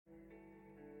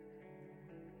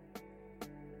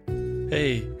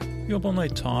Hey, you up all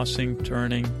night tossing,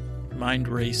 turning, mind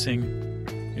racing,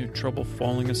 you have trouble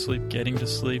falling asleep, getting to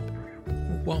sleep?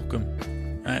 Welcome.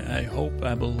 I hope,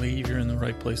 I believe you're in the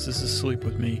right place. This is Sleep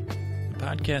With Me, the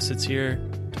podcast that's here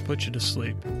to put you to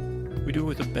sleep. We do it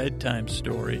with a bedtime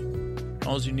story.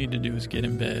 All you need to do is get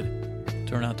in bed,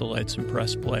 turn out the lights, and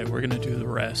press play. We're going to do the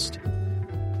rest.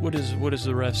 What does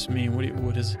the rest mean?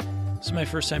 This is my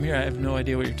first time here. I have no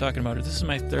idea what you're talking about. This is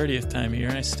my 30th time here,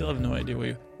 and I still have no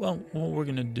idea what we're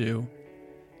going to do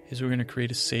is we're going to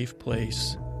create a safe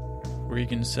place where you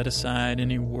can set aside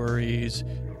any worries,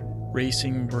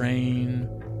 racing brain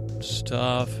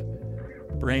stuff,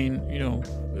 when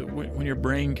your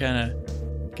brain kind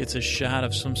of gets a shot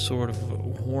of some sort of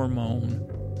hormone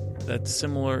that's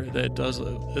similar,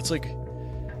 it's like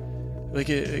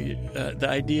the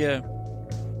idea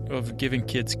of giving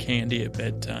kids candy at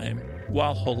bedtime,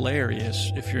 while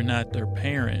hilarious if you're not their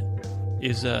parent,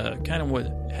 is kind of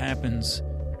what happens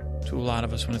to a lot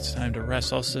of us when it's time to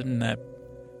rest. All of a sudden that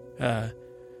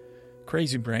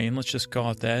crazy brain, let's just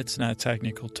call it that, it's not a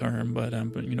technical term, but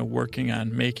working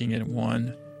on making it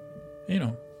one,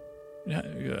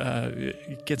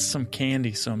 gets some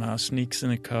candy somehow, sneaks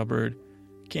in a cupboard,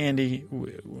 candy,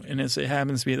 and it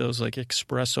happens to be those like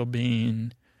espresso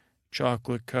bean,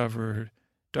 chocolate covered,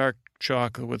 dark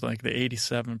chocolate with like the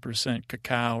 87%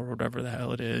 cacao or whatever the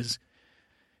hell it is.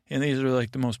 And these are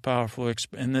like the most powerful,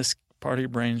 and this part of your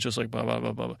brain is just like blah, blah,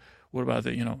 blah, blah, blah. What about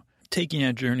taking you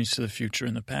on journeys to the future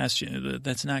and the past?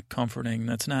 That's not comforting.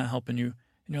 That's not helping you.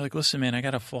 And you're like, listen, man, I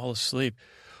got to fall asleep.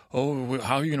 Oh,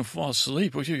 how are you going to fall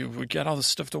asleep? We got all this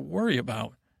stuff to worry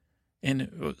about.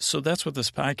 And so that's what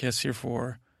this podcast is here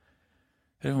for.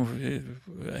 I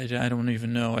don't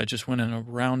even know. I just went in a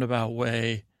roundabout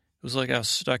way. It was like I was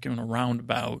stuck in a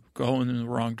roundabout, going in the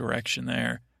wrong direction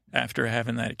there after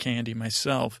having that candy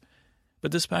myself.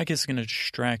 But this podcast is going to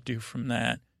distract you from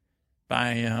that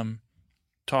by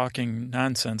talking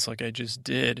nonsense like I just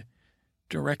did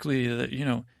directly to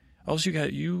you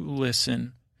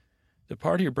listen. The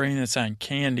part of your brain that's on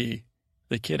candy,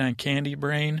 the kid on candy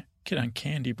brain,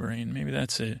 maybe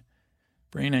that's it.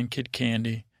 Brain on kid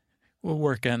candy. We'll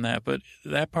work on that, but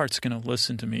that part's going to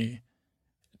listen to me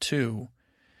too.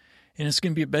 And it's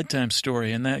going to be a bedtime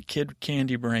story, and that kid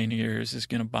candy brain here is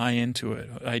going to buy into it,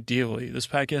 ideally. This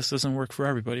podcast doesn't work for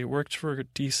everybody. It works for a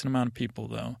decent amount of people,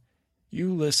 though.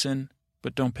 You listen,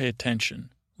 but don't pay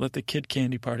attention. Let the kid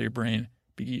candy part of your brain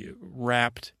be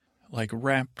raptly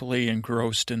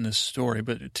engrossed in this story.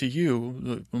 But to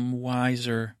you, the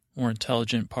wiser, more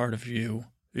intelligent part of you,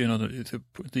 the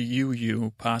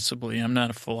you possibly. I'm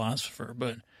not a philosopher,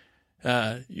 but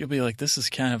you'll be like, this is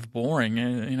kind of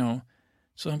boring,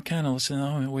 So I'm kind of listening.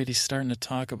 Oh, wait, he's starting to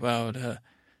talk about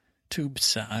tube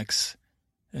socks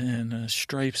and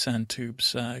stripes on tube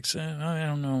socks. And I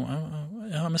don't know.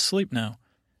 I'm asleep now.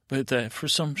 But for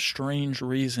some strange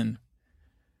reason,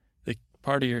 the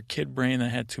part of your kid brain that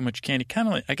had too much candy, kind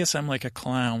of like, I guess I'm like a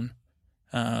clown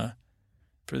for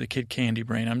the kid candy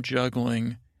brain. I'm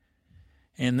juggling.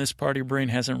 And this part of your brain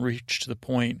hasn't reached the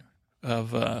point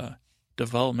of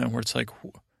development where it's like,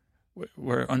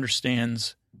 where it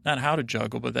understands not how to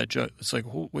juggle, but it's like,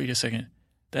 wait a second,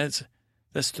 that's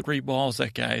 3 balls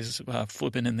that guy's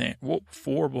flipping in there.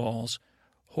 4 balls.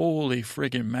 Holy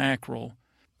friggin' mackerel.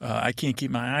 I can't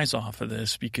keep my eyes off of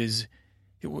this because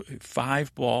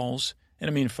 5 balls,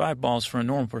 and I mean 5 balls for a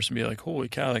normal person would be like, holy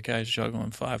cow, that guy's juggling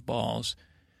 5 balls.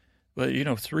 But,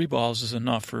 3 balls is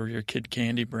enough for your kid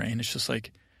candy brain. It's just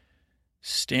like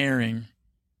staring.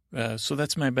 So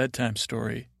that's my bedtime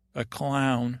story. A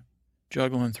clown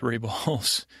juggling 3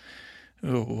 balls.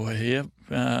 Oh, yep.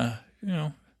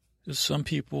 Some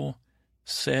people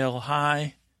sail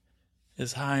high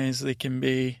as they can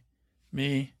be.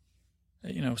 Me,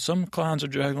 some clowns are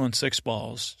juggling 6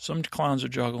 balls. Some clowns are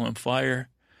juggling fire.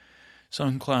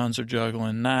 Some clowns are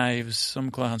juggling knives.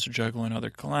 Some clowns are juggling other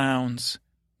clowns.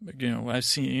 I've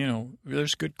seen,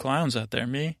 there's good clowns out there.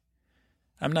 Me,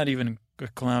 I'm not even a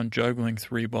clown juggling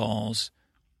 3 balls.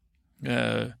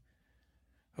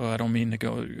 I don't mean to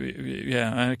go.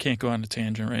 Yeah, I can't go on a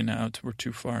tangent right now. We're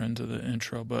too far into the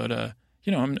intro. But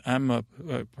I'm a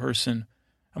person.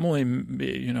 I'm only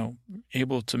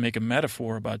able to make a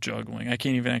metaphor about juggling. I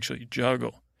can't even actually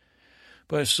juggle.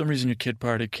 But for some reason, your kid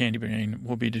part of candy brain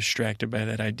will be distracted by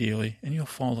that ideally, and you'll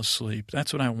fall asleep.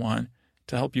 That's what I want,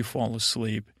 to help you fall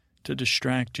asleep, to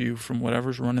distract you from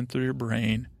whatever's running through your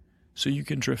brain, so you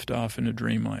can drift off into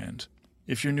dreamland.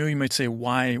 If you're new, you might say,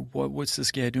 why? What's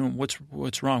this guy doing?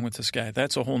 What's wrong with this guy?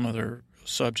 That's a whole nother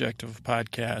subject of a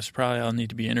podcast. Probably I'll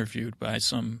need to be interviewed by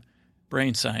some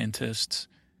brain scientists.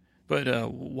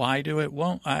 But why do it?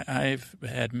 Well, I've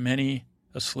had many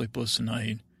a sleepless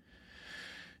night.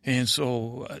 And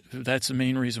so that's the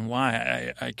main reason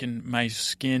why my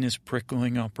skin is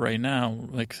prickling up right now,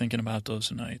 like thinking about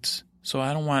those nights. So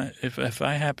I don't want, if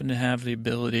I happen to have the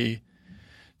ability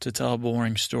to tell a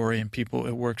boring story and it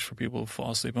works for people who fall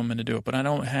asleep, I'm going to do it. But I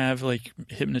don't have like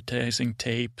hypnotizing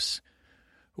tapes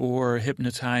or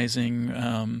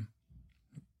hypnotizing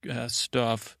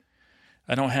stuff.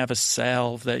 I don't have a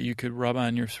salve that you could rub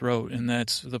on your throat. And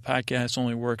the podcast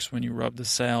only works when you rub the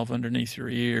salve underneath your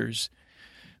ears,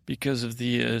 because of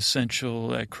the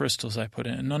essential crystals I put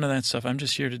in. None of that stuff. I'm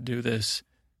just here to do this.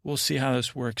 We'll see how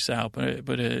this works out,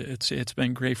 but it's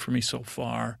been great for me so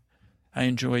far. I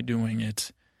enjoy doing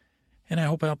it, and I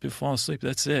hope I help you fall asleep.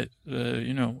 That's it.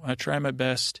 I try my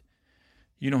best.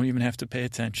 You don't even have to pay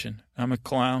attention. I'm a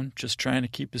clown just trying to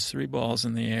keep his 3 balls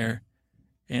in the air,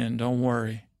 and don't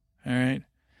worry, all right?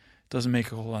 Doesn't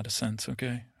make a whole lot of sense,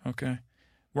 okay?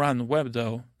 We're on the web,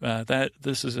 though.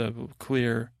 This is a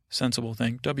clear, sensible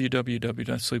thing.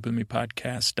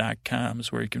 www.sleepwithmepodcast.com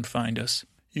is where you can find us.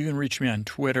 You can reach me on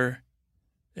Twitter,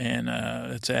 and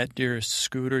it's at Dearest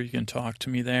Scooter. You can talk to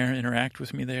me there, interact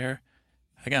with me there.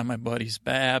 I got my buddies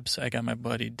Babs. I got my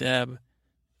buddy Deb.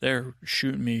 They're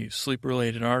shooting me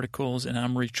sleep-related articles, and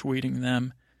I'm retweeting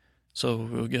them. So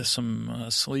we'll get some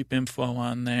sleep info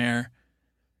on there.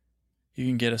 You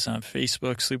can get us on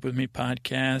Facebook, Sleep With Me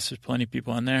Podcast. There's plenty of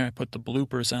people on there. I put the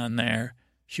bloopers on there.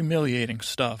 Humiliating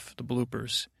stuff, the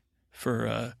bloopers,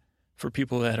 for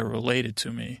people that are related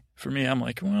to me. For me, I'm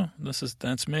like, well,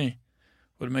 that's me.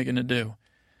 What am I going to do?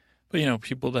 But,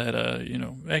 people that,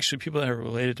 actually people that are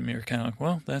related to me are kind of like,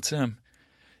 well, that's him.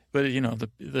 But,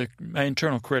 my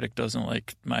internal critic doesn't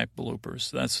like my bloopers.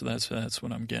 That's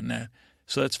what I'm getting at.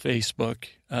 So that's Facebook.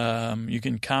 You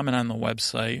can comment on the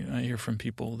website. I hear from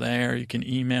people there. You can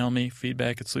email me,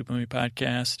 feedback at Sleep With Me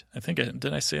Podcast.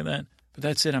 Did I say that? But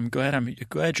that's it. I'm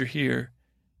glad you're here,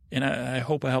 and I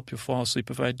hope I help you fall asleep.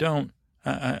 If I don't,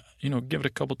 give it a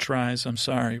couple tries. I'm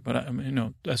sorry, but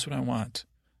that's what I want,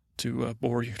 to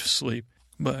bore you to sleep.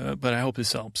 But I hope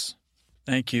this helps.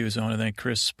 Thank you. I want to thank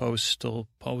Chris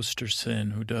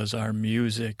Posterson, who does our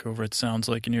music over at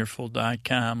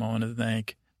SoundsLikeAnEarful.com. I want to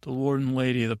thank the Lord and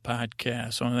Lady of the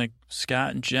podcast. I want to thank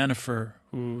Scott and Jennifer,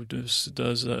 who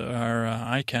does our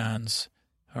icons,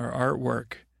 our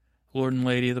artwork. Lord and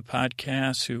Lady of the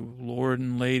podcast, who Lord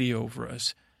and Lady over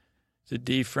us. The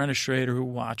Defenestrator, who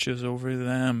watches over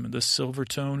them. The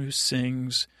Silvertone, who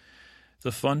sings.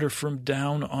 The Thunder from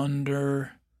Down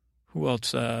Under. Who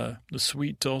else? The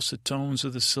sweet dulcet tones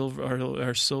of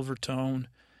our Silvertone.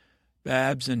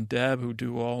 Babs and Deb, who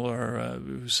do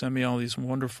who send me all these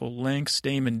wonderful links.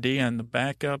 Damon D on the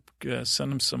backup.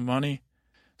 Send them some money.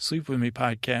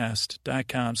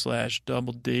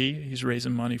 Sleepwithmepodcast.com/double D. He's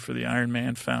raising money for the Iron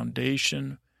Man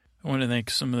Foundation. I want to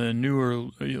thank some of the newer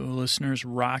listeners,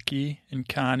 Rocky and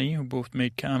Connie, who both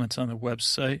made comments on the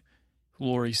website.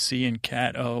 Lori C. and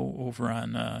Kat O. over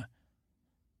on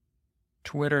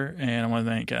Twitter. And I want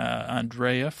to thank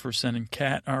Andrea for sending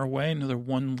Kat our way, another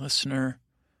one listener.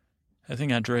 I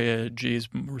think Andrea G. is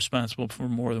responsible for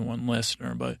more than one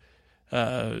listener, but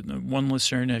one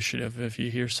listener initiative. If you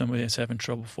hear somebody that's having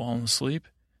trouble falling asleep,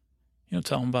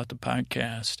 tell them about the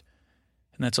podcast.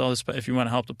 And that's all this. If you want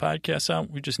to help the podcast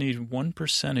out, we just need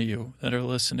 1% of you that are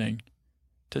listening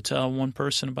to tell one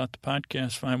person about the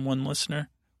podcast. Find one listener.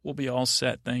 We'll be all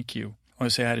set. Thank you. I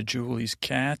want to say hi to Julie's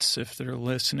cats if they're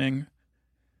listening.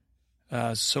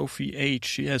 Sophie H.,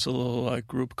 she has a little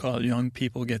group called Young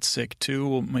People Get Sick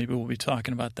Too. Maybe we'll be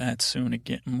talking about that soon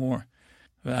again more.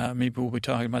 Maybe we'll be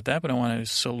talking about that, but I want to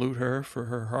salute her for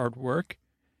her hard work.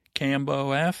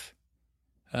 Cambo F.,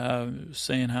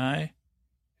 saying hi.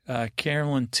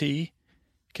 Carolyn T.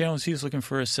 Carolyn T. is looking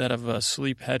for a set of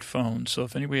sleep headphones. So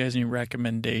if anybody has any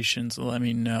recommendations, let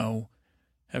me know.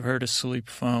 I've heard of sleep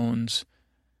phones,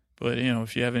 but,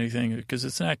 if you have anything, because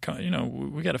it's not,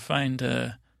 we got to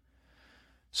find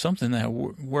something that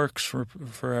works for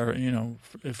our,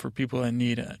 for people that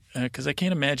need it. Because I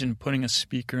can't imagine putting a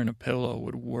speaker in a pillow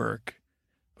would work,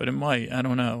 but it might. I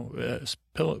don't know.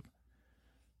 Pillow.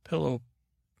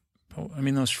 I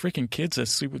mean, those freaking kids that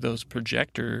sleep with those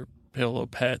projector pillow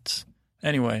pets.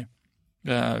 Anyway,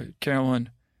 Carolyn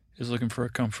is looking for a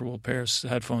comfortable pair of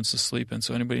headphones to sleep in.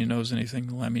 So anybody who knows anything,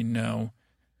 let me know.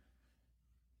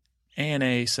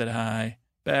 Anna said hi.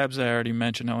 Babs, I already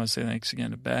mentioned. I want to say thanks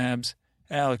again to Babs.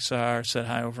 Alex R. said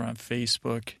hi over on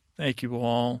Facebook. Thank you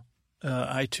all.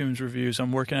 iTunes reviews.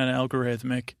 I'm working on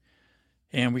Algorithmic,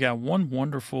 and we got one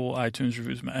wonderful iTunes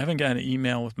reviews. I haven't got an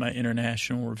email with my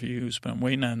international reviews, but I'm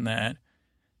waiting on that.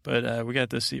 But we got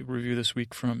this review this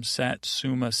week from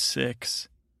Satsuma6.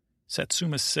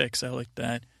 Satsuma6, I like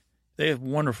that. They have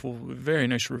wonderful, very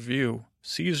nice review.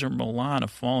 Caesar Milana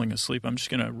falling asleep. I'm just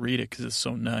going to read it because it's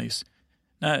so nice.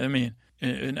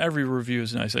 And every review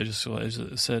is nice. I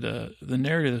said, the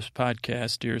narrative of this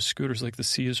podcast, dear Scooter's like the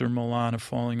Caesar Milana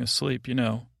falling asleep. You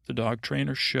know, the dog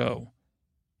trainer show.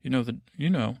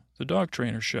 The dog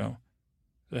trainer show.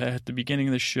 At the beginning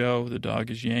of the show, the dog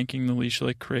is yanking the leash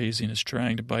like crazy and is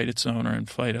trying to bite its owner and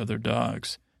fight other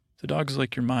dogs. The dog is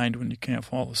like your mind when you can't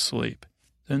fall asleep.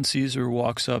 Then Caesar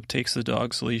walks up, takes the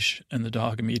dog's leash, and the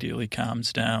dog immediately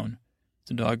calms down.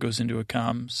 The dog goes into a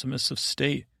calm, submissive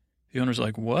state. The owner's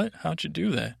like, what? How'd you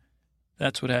do that?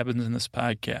 That's what happens in this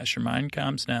podcast. Your mind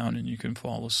calms down and you can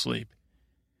fall asleep.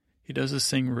 He does this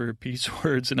thing where he repeats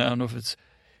words, and I don't know if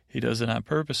he does it on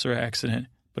purpose or accident,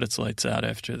 but it's lights out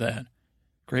after that.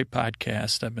 Great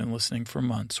podcast. I've been listening for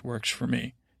months. Works for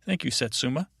me. Thank you,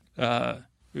 Satsuma. A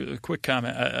quick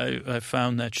comment. I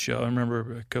found that show. I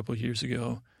remember a couple of years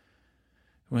ago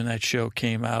when that show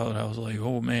came out, I was like,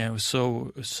 oh, man, it was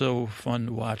so fun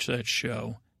to watch that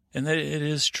show. And that it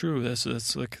is true. That's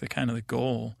like the kind of the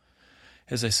goal.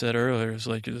 As I said earlier, it's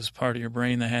like this part of your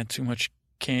brain that had too much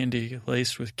candy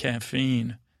laced with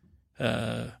caffeine.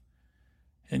 And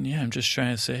yeah, I'm just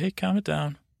trying to say, hey, calm it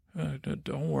down.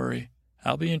 Don't worry.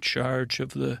 I'll be in charge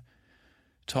of the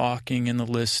talking and the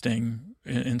listing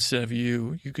instead of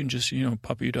you. You can just,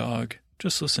 puppy dog.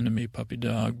 Just listen to me, puppy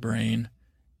dog brain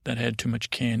that had too much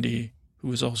candy, who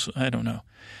was also, I don't know.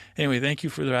 Anyway, thank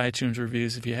you for the iTunes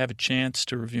reviews. If you have a chance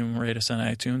to review and rate us on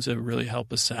iTunes, that would really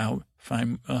help us out,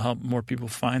 help more people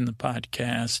find the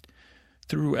podcast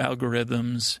through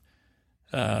algorithms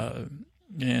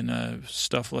and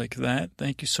stuff like that.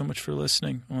 Thank you so much for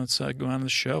listening. Let's go on to the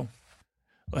show.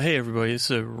 Well, hey, everybody,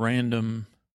 it's a random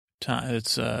time.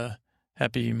 It's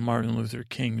Happy Martin Luther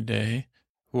King Day,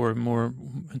 or more,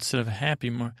 instead of happy,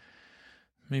 more,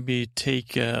 maybe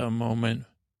take a moment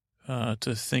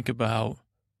to think about,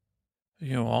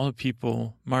 all the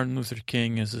people. Martin Luther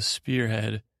King is a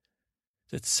spearhead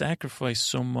that sacrificed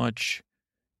so much,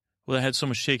 that had so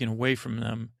much taken away from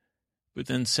them, but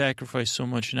then sacrificed so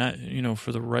much, not,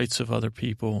 for the rights of other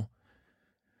people.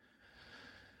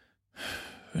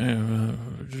 I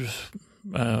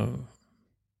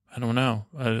don't know.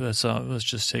 Let's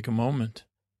just take a moment.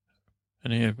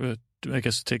 And I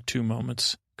guess take 2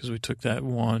 moments because we took that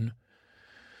one.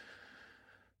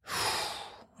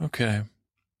 Okay.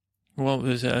 Well,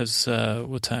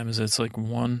 what time is it? It's like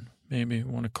 1, maybe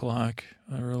 1 o'clock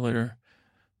earlier.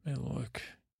 Let me look.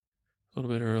 A little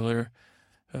bit earlier.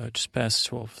 Just past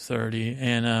 12:30.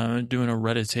 And I'm doing a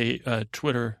Reddit,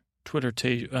 Twitter, what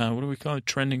do we call it?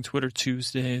 Trending Twitter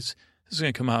Tuesdays. This is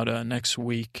going to come out next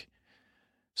week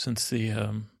since the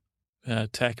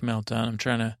tech meltdown. I'm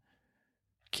trying to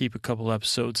keep a couple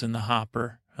episodes in the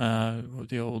hopper,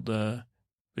 the old,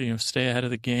 stay ahead of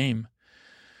the game.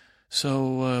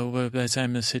 So by the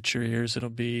time this hits your ears, it'll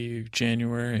be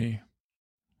January,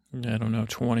 I don't know,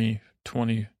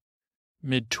 2020,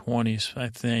 mid-20s, I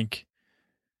think.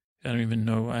 I don't even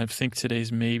know. I think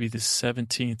today's maybe the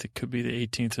 17th. It could be the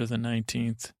 18th or the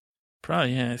 19th.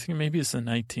 Probably, yeah. I think maybe it's the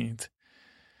 19th.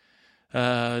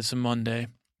 It's a Monday.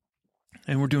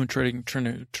 And we're doing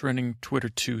trending Twitter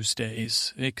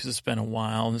Tuesdays because it's been a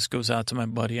while. This goes out to my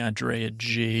buddy Andrea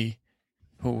G.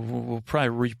 We'll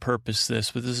probably repurpose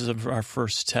this, but this is our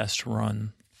first test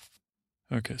run.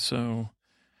 Okay, so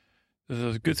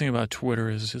the good thing about Twitter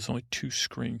is it's only 2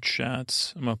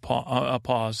 screenshots. I'll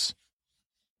pause.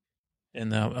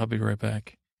 And I'll be right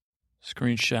back.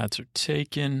 Screenshots are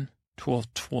taken.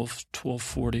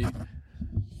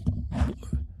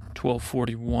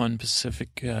 12:41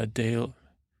 Pacific day.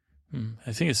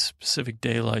 I think it's Pacific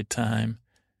Daylight Time.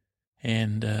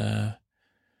 And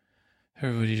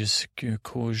everybody just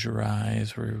close your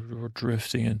eyes. We're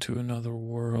drifting into another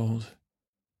world.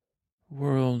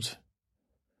 Where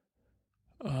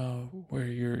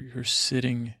you're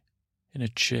sitting in a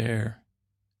chair.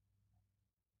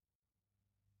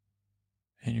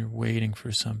 And you're waiting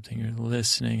for something, you're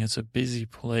listening. It's a busy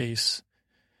place.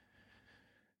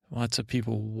 Lots of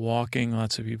people walking,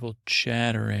 lots of people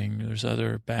chattering. There's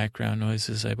other background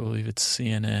noises. I believe it's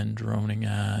CNN droning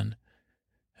on.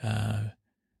 A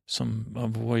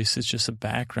voice is just a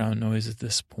background noise at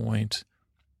this point.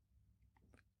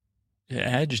 Yeah,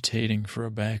 agitating for a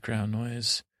background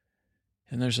noise.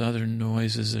 And there's other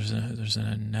noises. There's an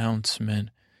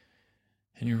announcement.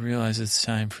 And you realize it's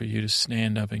time for you to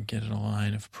stand up and get in a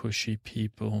line of pushy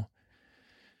people.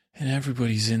 And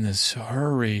everybody's in this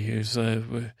hurry.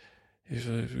 And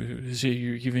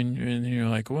you're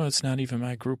like, well, it's not even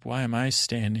my group. Why am I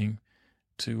standing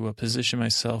to position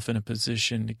myself in a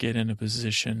position, to get in a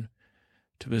position,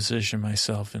 to position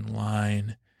myself in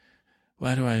line?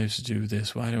 why do I just do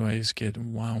this? Why do I just get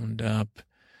wound up?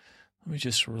 Let me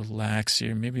just relax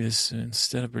here. Maybe this,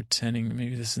 instead of pretending,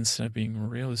 maybe this, instead of being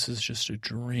real, this is just a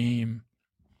dream.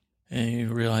 And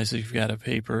you realize that you've got a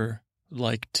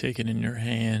paper-like ticket in your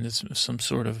hand. It's some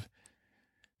sort of,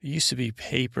 it used to be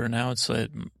paper. Now it's like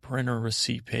printer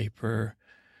receipt paper,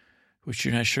 which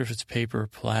you're not sure if it's paper or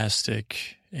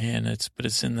plastic. But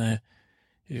it's in the,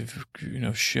 you've,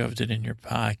 shoved it in your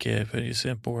pocket. But you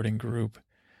said boarding group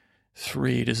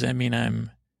 3. Does that mean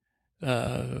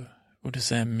what does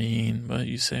that mean? But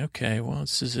you say, okay, well,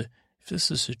 if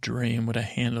this is a dream, would I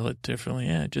handle it differently?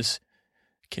 Yeah, just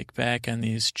kick back on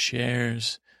these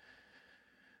chairs,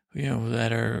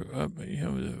 that are,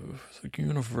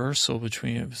 universal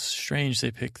between, it's strange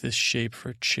they pick this shape for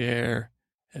a chair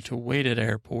to wait at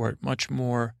airport. Much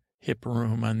more hip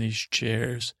room on these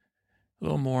chairs, a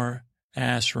little more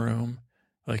ass room,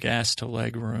 like ass to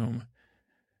leg room.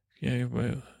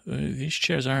 These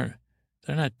chairs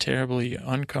they're not terribly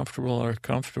uncomfortable or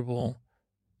comfortable,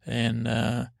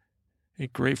 and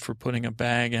great for putting a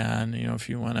bag on, if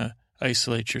you want to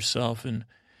isolate yourself and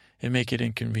make it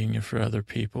inconvenient for other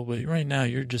people. But right now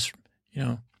you're just,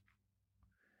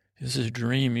 this is a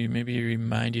dream. Maybe your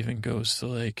mind even goes to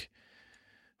like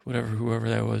whoever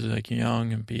that was, like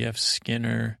Young and B.F.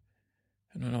 Skinner.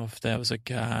 I don't know if that was a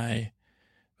guy,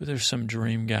 but there's some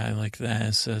dream guy like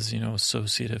that says,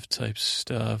 associative type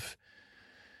stuff.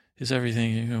 Is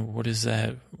everything, what does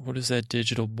that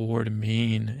digital board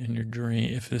mean in your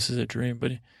dream, if this is a dream?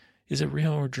 But is it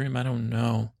real or a dream? I don't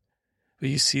know. But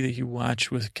you see that you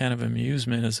watch with kind of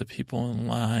amusement as the people in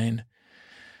line.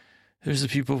 There's the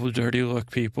people who dirty look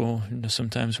people.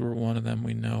 Sometimes we're one of them.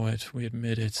 We know it. We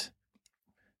admit it.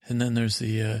 And then there's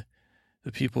the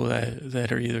people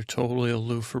that are either totally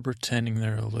aloof or pretending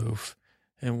they're aloof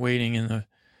and waiting in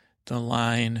the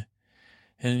line.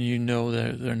 And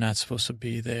that they're not supposed to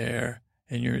be there,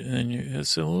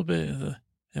 it's a little bit,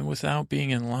 and without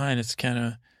being in line, it's kind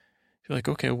of, you're like,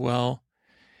 okay, well,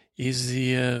 is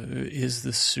the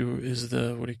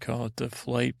what do you call it, the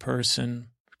flight person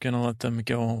gonna let them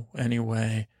go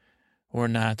anyway, or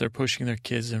not? They're pushing their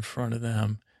kids in front of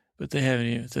them, but they haven't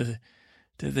even.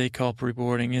 Did they call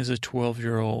pre-boarding? Is a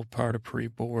 12-year-old part of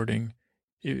pre-boarding?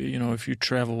 If you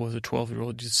travel with a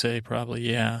 12-year-old, you'd say probably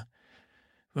yeah.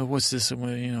 But what's this,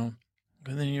 and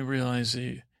then you realize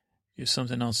that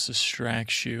something else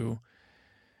distracts you,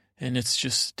 and it's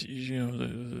just,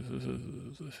 you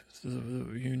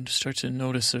start to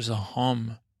notice there's a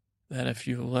hum that if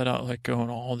you let go of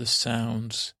all the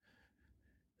sounds,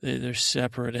 they're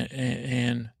separate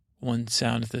and one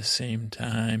sound at the same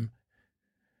time.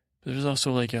 But there's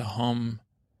also like a hum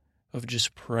of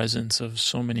just presence of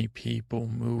so many people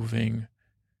moving,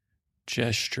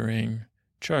 gesturing,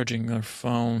 charging their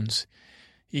phones,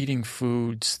 eating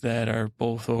foods that are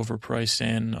both overpriced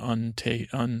and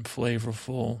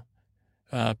unflavorful.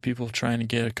 People trying to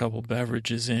get a couple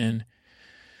beverages in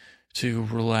to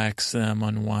relax them,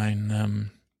 unwind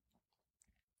them.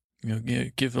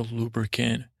 Give a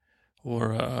lubricant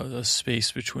or a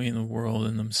space between the world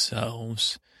and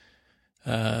themselves.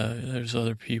 There's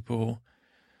other people,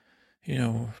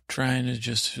 trying to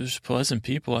there's pleasant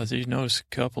people out there. You notice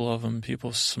a couple of them,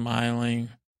 people smiling.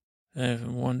 I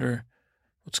wonder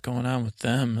what's going on with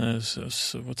them.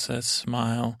 What's that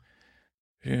smile?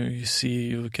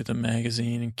 You look at the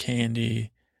magazine and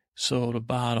candy, soda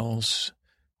bottles,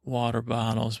 water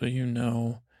bottles, but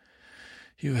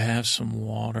you have some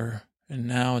water. And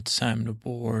now it's time to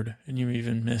board, and you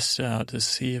even missed out to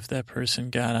see if that person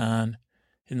got on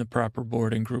in the proper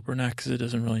boarding group or not, because it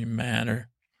doesn't really matter.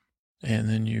 And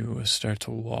then you start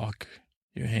to walk.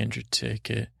 You hand your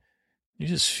ticket. You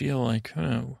just feel like,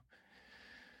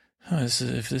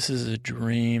 if this is a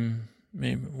dream,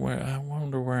 maybe I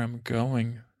wonder where I'm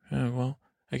going. Well,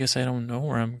 I guess I don't know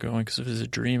where I'm going, because if it's a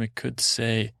dream, it could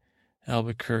say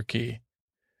Albuquerque,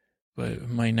 but it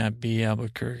might not be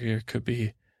Albuquerque. It could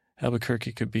be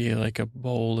Albuquerque. Could be like a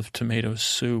bowl of tomato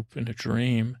soup in a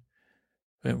dream.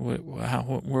 But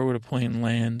where would a plane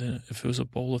land if it was a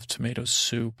bowl of tomato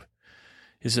soup?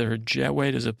 Is there a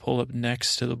jetway? Does it pull up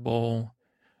next to the bowl,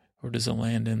 or does it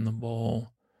land in the bowl?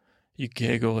 You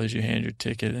giggle as you hand your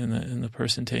ticket, and the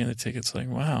person taking the ticket's like,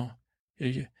 wow,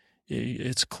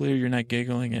 it's clear you're not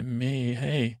giggling at me.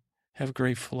 Hey, have a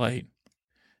great flight.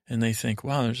 And they think,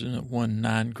 wow, there's one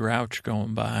non-grouch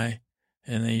going by,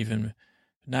 and they even,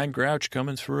 non-grouch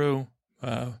coming through,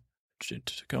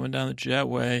 coming down the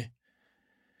jetway.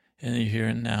 And you hear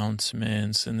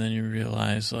announcements, and then you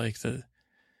realize that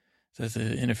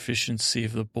the inefficiency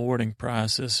of the boarding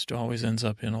process always ends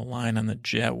up in a line on the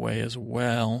jetway as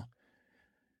well,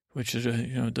 which is,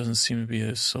 doesn't seem to be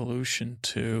a solution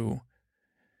to.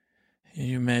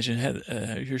 You imagine,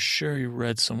 you're sure you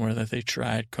read somewhere that they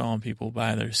tried calling people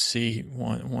by their seat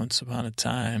once upon a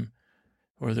time,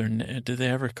 or did they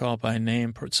ever call by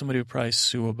name? Somebody would probably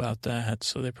sue about that,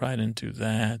 so they probably didn't do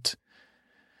that.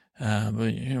 But,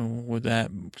 would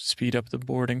that speed up the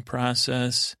boarding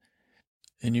process?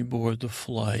 And you board the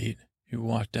flight, you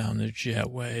walk down the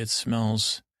jetway, it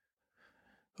smells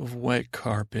of wet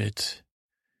carpet,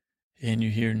 and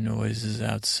you hear noises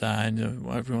outside.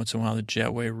 Every once in a while, the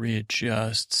jetway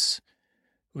readjusts,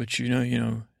 which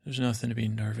there's nothing to be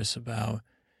nervous about.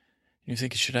 You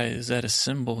think, is that a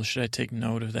symbol? Should I take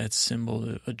note of that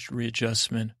symbol, a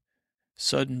readjustment,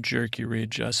 sudden jerky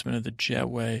readjustment of the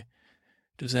jetway?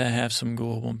 Does that have some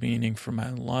global meaning for my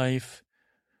life?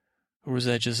 Or was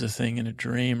that just a thing in a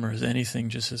dream? Or is anything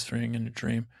just a thing in a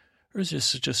dream? Or is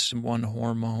this just one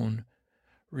hormone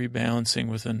rebalancing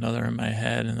with another in my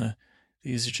head, and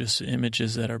these are just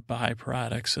images that are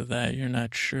byproducts of that? You're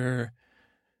not sure.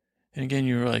 And again,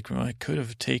 you were like, well, I could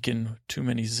have taken too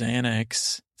many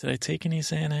Xanax. Did I take any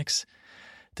Xanax?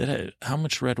 How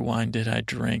much red wine did I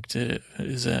drink?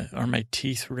 Are my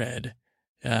teeth red?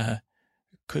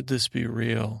 Could this be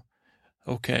real?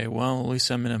 Okay, well, at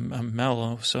least I'm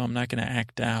mellow, so I'm not going to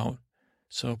act out.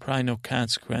 So probably no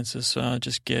consequences. So I'll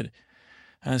just get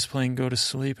on this plane, go to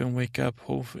sleep, and wake up.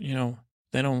 Hopefully,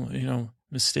 they don't,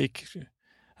 mistake.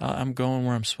 I'm going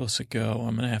where I'm supposed to go.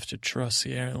 I'm going to have to trust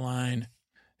the airline.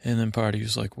 And then part of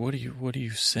you's like, what are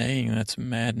you saying? That's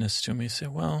madness to me. I say,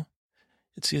 well,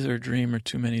 it's either a dream or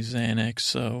too many Xanax,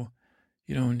 so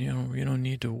you don't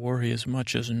need to worry as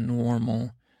much as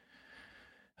normal.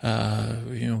 I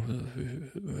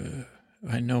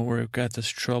know we've got this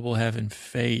trouble having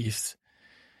faith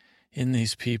in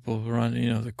these people run,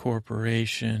 the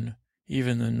corporation,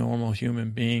 even the normal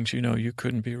human beings. You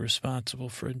couldn't be responsible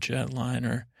for a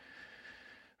jetliner.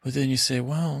 But then you say,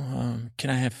 well,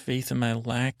 can I have faith in my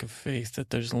lack of faith,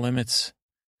 that there's limits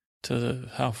to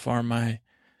how far my,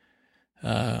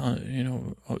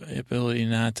 ability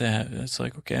not to have. It's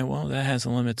like, okay, well, that has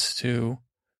limits too.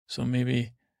 So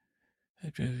maybe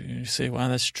you say, wow,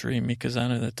 that's dreamy, because I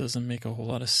know that doesn't make a whole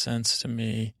lot of sense to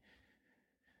me.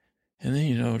 And then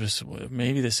you notice, well,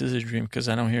 maybe this is a dream because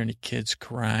I don't hear any kids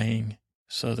crying.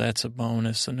 So that's a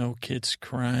bonus. So no kids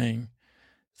crying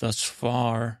thus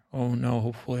far. Oh no,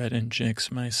 hopefully I didn't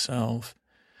jinx myself.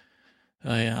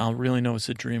 I'll really know it's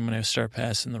a dream when I start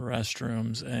passing the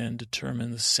restrooms and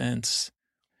determine the sense.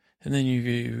 And then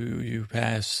you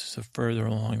pass further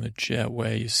along the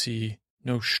jetway, you see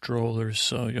no strollers.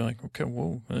 So you're like, okay,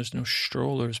 whoa, there's no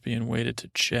strollers being waited to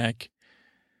check.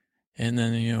 And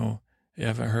then, you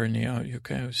haven't heard any,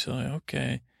 okay, so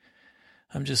okay.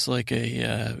 I'm just like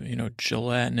a,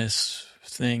 gelatinous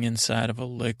thing inside of a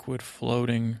liquid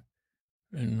floating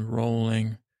and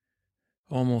rolling,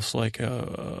 almost like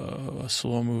a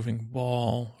slow-moving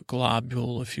ball,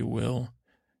 globule, if you will,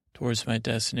 towards my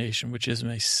destination, which is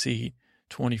my seat,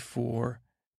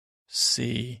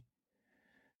 24C.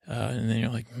 And then you're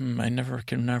like, I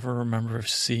can never remember if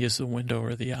C is the window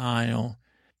or the aisle.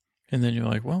 And then you're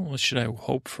like, well, should I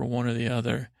hope for one or the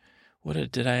other?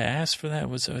 Did I ask for that?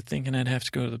 Was I thinking I'd have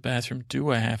to go to the bathroom?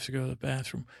 Do I have to go to the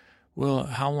bathroom? Well,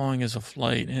 how long is a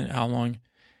flight? And how long,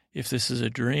 if this is a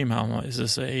dream, how long? Is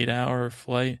this an 8-hour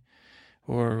flight?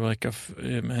 Or like,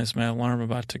 is my alarm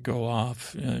about to go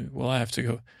off? Will I have to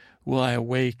go? Will I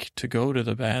awake to go to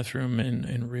the bathroom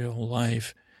in real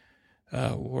life?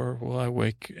 Or will I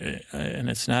wake, and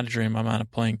it's not a dream, I'm on a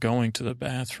plane going to the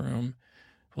bathroom?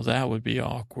 Well, that would be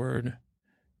awkward.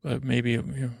 But maybe, I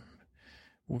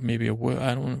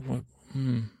don't know.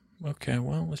 Okay,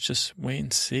 well, let's just wait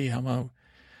and see. How about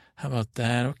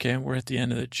that? Okay, we're at the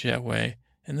end of the jetway,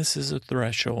 and this is a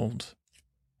threshold.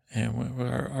 And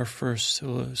our first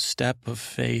step of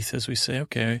faith, as we say,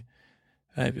 okay,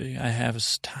 I have a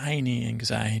tiny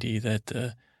anxiety that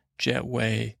the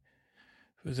jetway,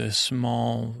 with a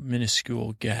small,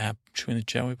 minuscule gap between the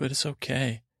jetway, but it's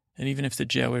okay. And even if the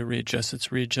jetway readjusts,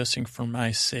 it's readjusting for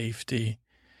my safety.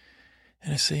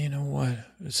 And I say, you know what?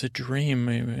 It's a dream.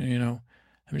 I'm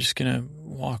just going to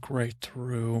walk right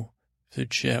through the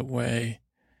jetway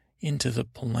into the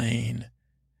plane,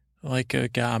 like a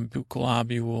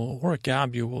globule, or a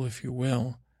gobule, if you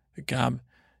will, a gabagoo.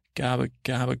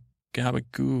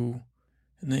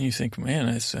 And then you think, man,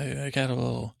 I got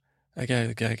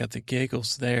the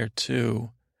giggles there too.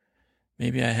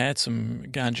 Maybe I had some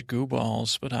ganja goo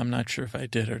balls, but I'm not sure if I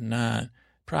did or not.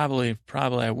 Probably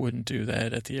I wouldn't do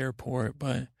that at the airport,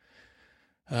 but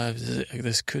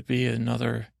this could be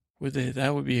another.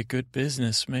 That would be a good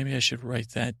business. Maybe I should write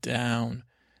that down.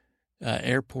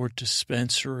 airport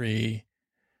dispensary,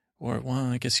 or, well,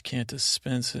 I guess you can't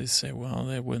dispense. They say, well,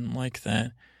 they wouldn't like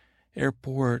that.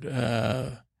 Airport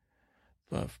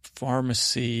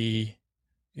pharmacy,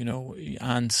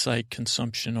 on-site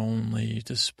consumption only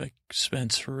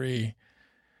dispensary.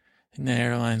 And the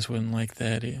airlines wouldn't like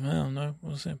that. Well, no,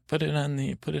 put it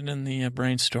in the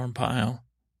brainstorm pile.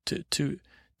 To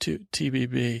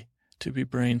TBB, to be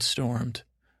brainstormed.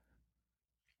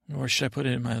 Or should I put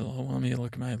it in my? Let me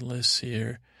look at my list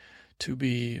here. To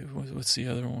be, what's the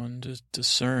other one?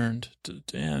 Discerned.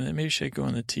 Yeah, maybe should I go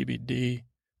on the TBD,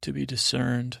 to be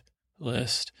discerned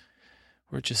list,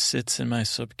 where it just sits in my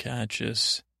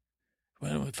subconscious.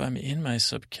 Well, if I'm in my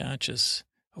subconscious,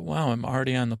 oh, wow, I'm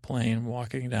already on the plane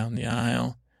walking down the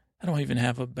aisle. I don't even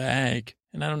have a bag,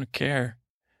 and I don't care.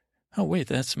 Oh, wait,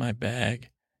 that's my bag.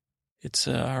 It's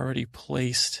already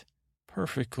placed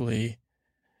perfectly.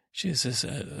 Jesus,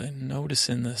 I'm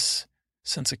noticing this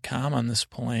sense of calm on this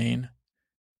plane.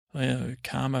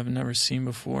 Calm I've never seen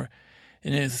before.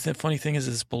 And the funny thing is,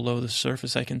 it's below the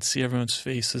surface. I can see everyone's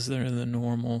faces. They're the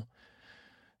normal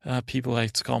people I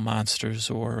like to call monsters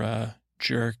or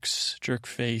jerk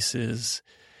faces,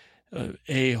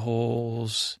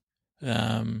 a-holes,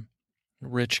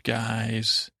 rich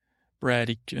guys,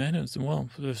 bratty. Well,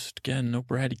 again, no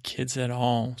bratty kids at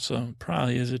all. So it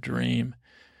probably is a dream.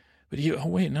 But oh,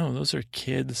 wait, no, those are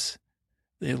kids.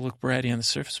 They look bratty on the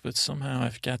surface, but somehow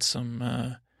I've got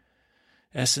some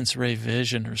essence ray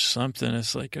vision or something.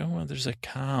 It's like, oh, well, there's a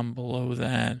calm below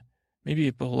that. Maybe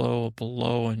below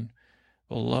and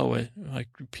below it, like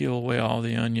peel away all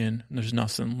the onion and there's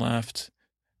nothing left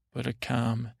but a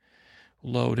calm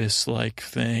lotus-like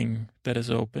thing that is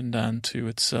opened onto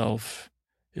itself.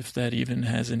 If that even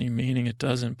has any meaning, it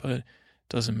doesn't, but it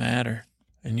doesn't matter.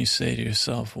 And you say to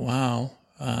yourself, wow,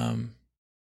 I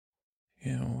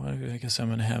guess I'm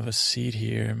going to have a seat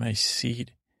here, my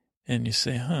seat. And you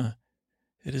say,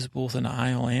 it is both an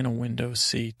aisle and a window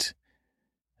seat.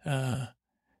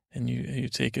 And you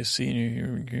take a seat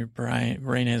and your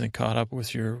brain hasn't caught up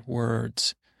with your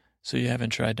words. So you haven't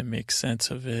tried to make sense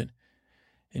of it.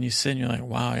 And you sit and you're like,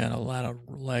 wow, I got a lot of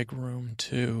leg room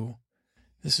too.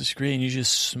 This is great. And you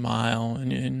just smile.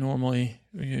 And normally,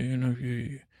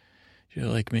 you're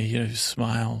like me, you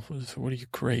smile. What are you,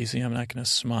 crazy? I'm not going to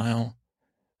smile.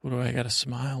 What do I got to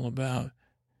smile about?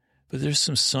 But there's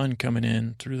some sun coming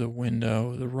in through the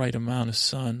window, the right amount of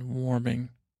sun, warming,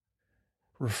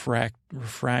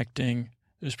 refracting.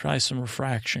 There's probably some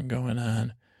refraction going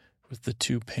on with the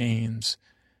two panes.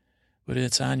 But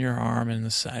it's on your arm and the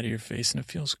side of your face, and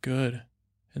it feels good.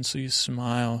 And so you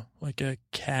smile like a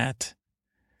cat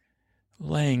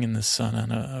laying in the sun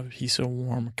on a piece of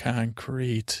warm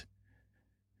concrete.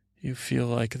 You feel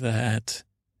like that.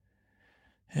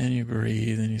 And you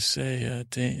breathe and you say, a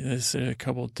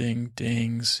couple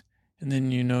ding-dings. And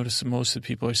then you notice that most of the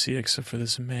people are seated except for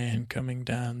this man coming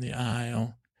down the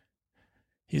aisle.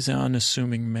 He's an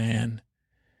unassuming man.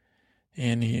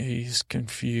 And he's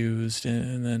confused.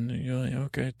 And then you're like,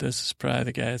 okay, this is probably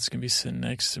the guy that's going to be sitting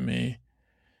next to me.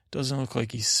 Doesn't look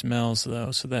like he smells,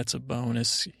 though, so that's a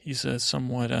bonus. He's a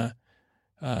somewhat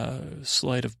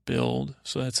slight of build,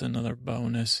 so that's another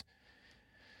bonus.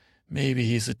 Maybe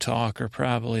he's a talker,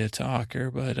 probably a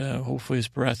talker, but hopefully his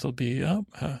breath will be up.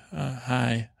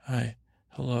 Hi,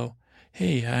 hello.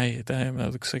 Hey, hi,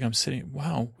 that looks like I'm sitting.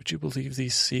 Wow, would you believe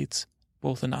these seats?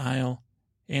 Both an aisle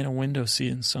and a window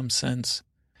seat in some sense.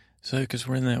 So, because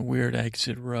we're in that weird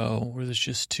exit row where there's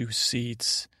just two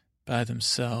seats by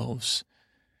themselves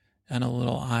on a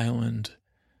little island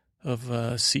of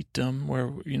seatdom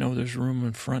where, there's room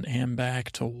in front and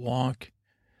back to walk.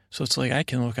 So it's like I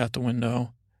can look out the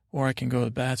window or I can go to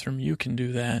the bathroom. You can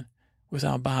do that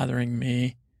without bothering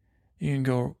me. You can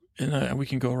go, and we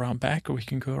can go around back or we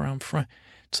can go around front.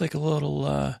 It's like a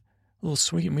little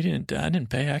sweet. I didn't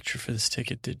pay extra for this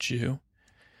ticket, did you?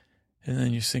 And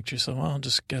then you think to yourself, well, I'll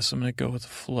just guess I'm going to go with the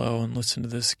flow and listen to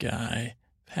this guy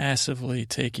passively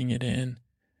taking it in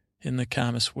the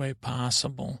calmest way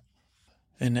possible.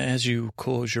 And as you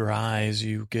close your eyes,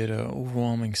 you get an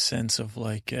overwhelming sense of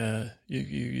like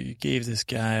you gave this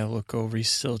guy a look over.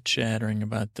 He's still chattering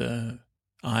about the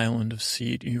island of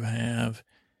seat you have.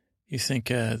 You think,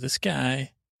 this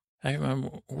guy, I have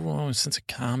an overwhelming sense of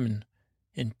calm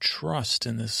and trust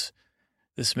in this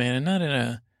man. And not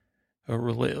in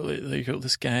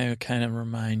this guy kind of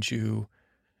reminds you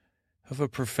of a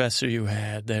professor you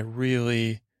had that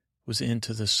really was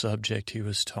into the subject he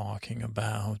was talking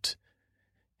about.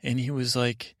 And he was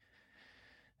like,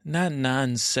 not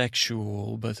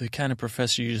non-sexual, but the kind of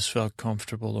professor you just felt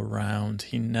comfortable around.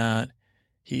 Would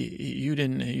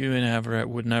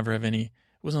never have any,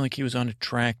 wasn't like he was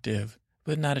unattractive,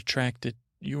 but not attracted.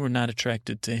 You were not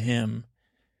attracted to him.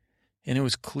 And it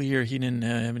was clear he didn't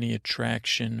have any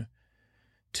attraction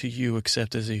to you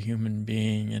except as a human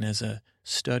being and as a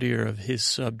studier of his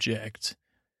subject,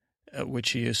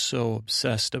 which he is so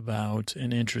obsessed about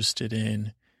and interested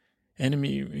in. And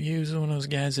he was one of those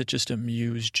guys that just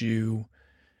amused you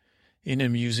in an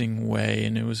amusing way,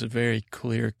 and it was a very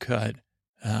clear-cut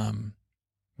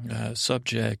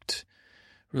subject,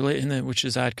 which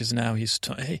is odd because now he's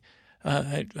hey,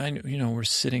 we're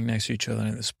sitting next to each other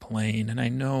on this plane, and I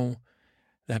know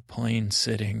that plane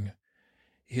sitting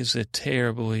is a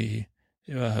terribly,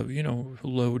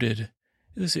 loaded.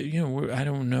 I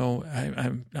don't know.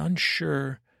 I'm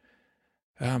unsure.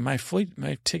 My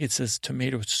ticket says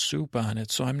tomato soup on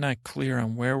it, so I'm not clear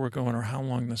on where we're going or how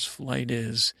long this flight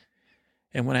is.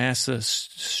 And when I asked the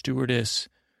stewardess,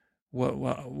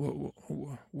 where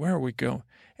are we going?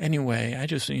 Anyway, I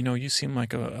just, you seem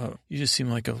like a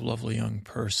lovely young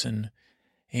person,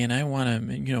 and I want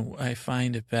to, I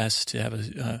find it best to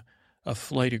have a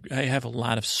flight. I have a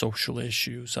lot of social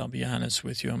issues. I'll be honest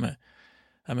with you. I'm an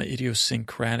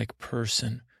idiosyncratic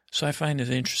person, so I find it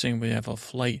interesting. We have a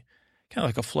flight. Kind of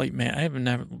like a flight man. I haven't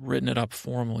never written it up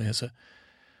formally as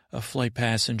a flight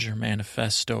passenger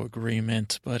manifesto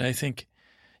agreement, but I think,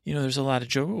 there's a lot of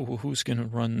joke. Who's going to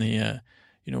run the,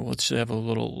 let's have a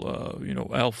little,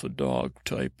 alpha dog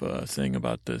type thing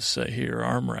about this here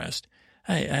armrest.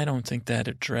 I don't think that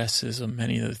addresses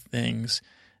many of the things.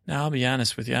 Now, I'll be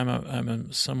honest with you. I'm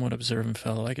a somewhat observant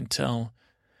fellow. I can tell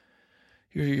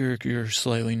you're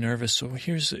slightly nervous. So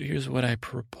here's what I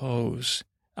propose.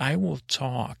 I will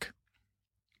talk,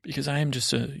 because I am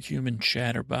just a human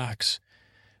chatterbox,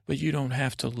 but you don't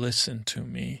have to listen to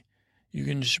me. You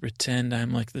can just pretend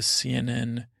I'm like the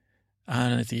CNN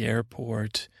on at the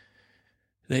airport,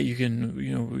 that you can,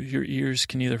 your ears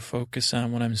can either focus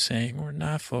on what I'm saying or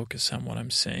not focus on what I'm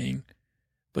saying.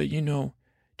 But,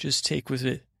 just take with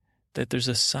it that there's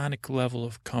a sonic level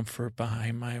of comfort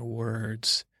behind my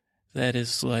words that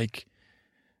is like,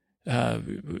 I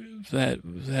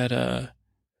don't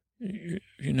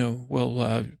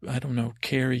know,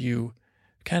 carry you,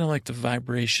 kind of like the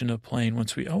vibration of a plane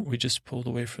once we just pulled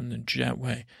away from the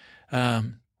jetway.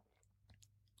 That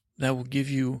will give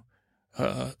you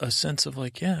a sense of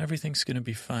like, yeah, everything's going to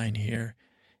be fine here.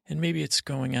 And maybe it's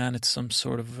going on at some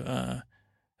sort of, I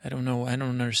don't know, I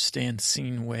don't understand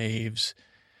sine waves,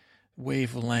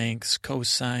 wavelengths,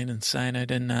 cosine and sine. I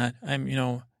did not, I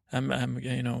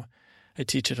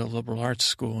teach at a liberal arts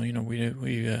school. We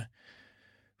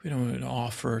don't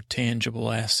offer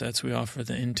tangible assets. We offer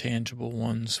the intangible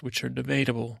ones, which are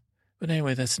debatable. But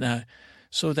anyway, that's not.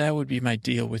 So that would be my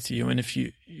deal with you. And if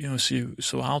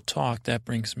so I'll talk. That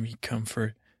brings me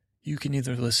comfort. You can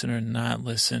either listen or not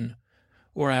listen.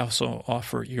 Or I also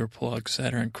offer earplugs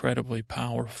that are incredibly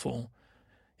powerful,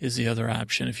 is the other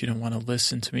option if you don't want to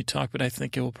listen to me talk. But I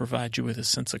think it will provide you with a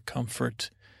sense of comfort.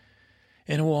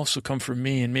 And it will also comfort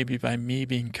me. And maybe by me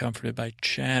being comforted by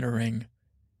chattering,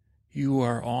 you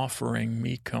are offering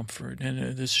me comfort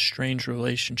in this strange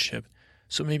relationship.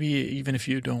 So maybe even if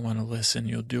you don't want to listen,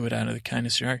 you'll do it out of the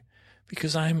kindness of your heart,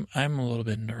 because I'm a little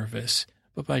bit nervous.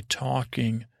 But by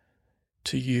talking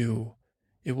to you,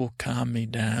 it will calm me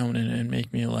down and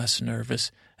make me less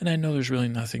nervous. And I know there's really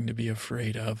nothing to be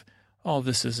afraid of. All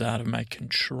this is out of my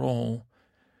control.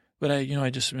 But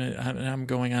I'm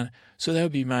going on. So that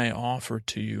would be my offer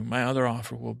to you. My other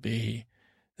offer will be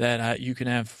that you can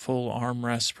have full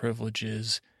armrest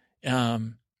privileges,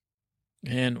 we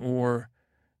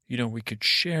could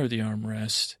share the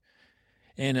armrest.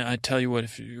 And I tell you what,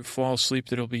 if you fall asleep,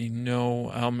 there'll be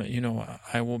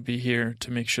I will be here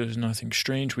to make sure there's nothing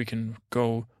strange. We can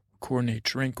go coordinate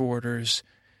drink orders.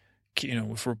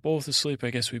 If we're both asleep, I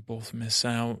guess we both miss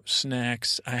out.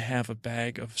 Snacks, I have a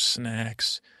bag of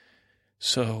snacks.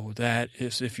 So that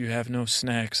is, if you have no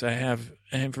snacks, I have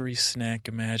every snack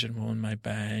imaginable in my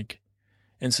bag.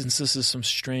 And since this is some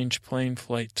strange plane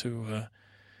flight to,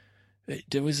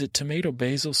 was it tomato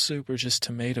basil soup or just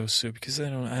tomato soup? Because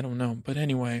I don't know. But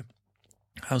anyway,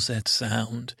 how's that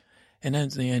sound? And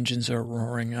as the engines are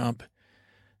roaring up,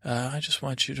 I just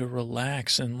want you to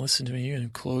relax and listen to me. You can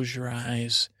close your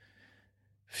eyes,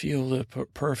 feel the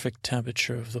perfect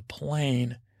temperature of the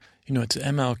plane. It's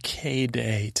MLK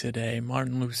Day today,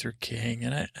 Martin Luther King,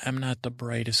 and I'm not the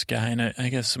brightest guy, and I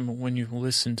guess when you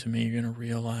listen to me, you're going to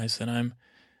realize that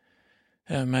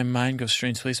my mind goes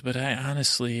strange places, but I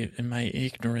honestly, in my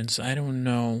ignorance, I don't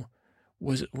know,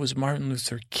 was Martin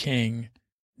Luther King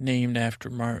named after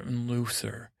Martin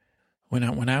Luther?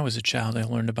 When I was a child, I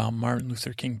learned about Martin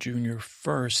Luther King Jr.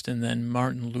 first, and then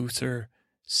Martin Luther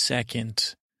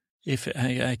second. if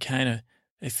I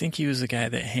think he was the guy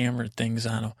that hammered things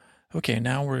on. Okay,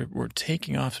 now we're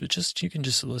taking off, but you can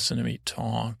just listen to me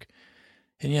talk.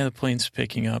 And yeah, the plane's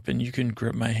picking up, and you can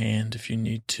grip my hand if you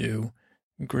need to.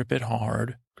 Grip it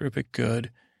hard, grip it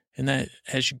good. And that,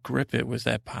 as you grip it with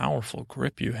that powerful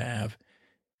grip you have,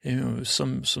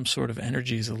 some sort of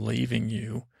energy is leaving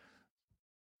you.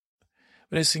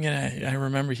 But I was thinking, I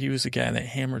remember he was the guy that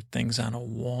hammered things on a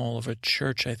wall of a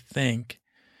church, I think.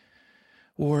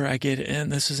 Or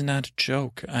and this is not a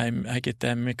joke, I get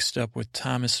that mixed up with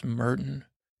Thomas Merton,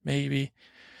 maybe.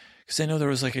 Because I know there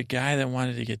was like a guy that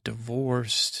wanted to get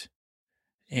divorced,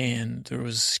 and there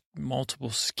was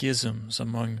multiple schisms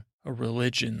among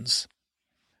religions.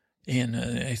 And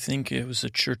I think it was the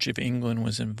Church of England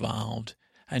was involved.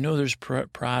 I know there's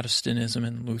Protestantism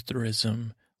and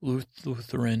Lutheranism.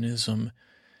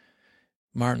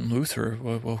 Martin Luther,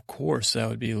 well, of course, that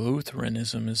would be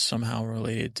Lutheranism is somehow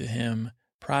related to him.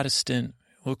 Protestant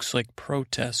looks like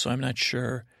protest, so I'm not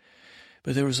sure.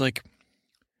 But there was like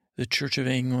the Church of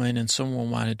England, and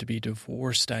someone wanted to be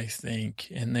divorced, I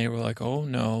think. And they were like, oh,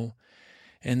 no.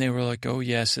 And they were like, oh,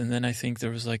 yes. And then I think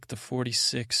there was like the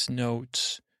 46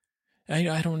 notes.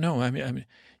 I don't know. I mean,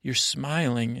 you're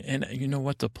smiling, and you know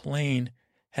what? The plane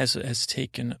has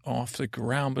taken off the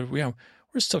ground, but we're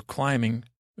still climbing,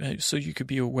 so you could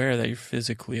be aware that you're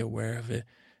physically aware of it.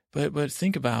 But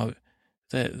think about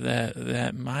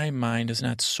that my mind is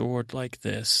not soared like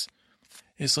this.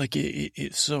 It's like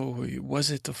so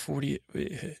was it the 40?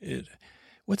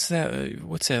 What's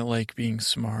that like being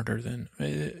smarter than?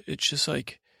 It's just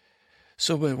like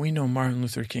so. But we know Martin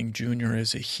Luther King Jr.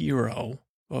 is a hero.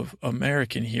 Of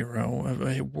American hero, of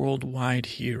a worldwide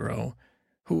hero,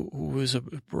 who was a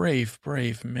brave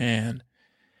man,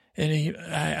 and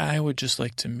I would just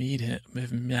like to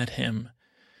have met him,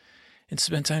 and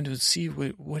spend time to see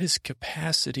what his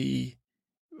capacity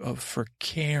for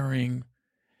caring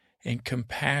and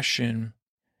compassion,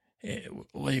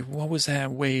 like what was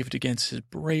that waved against his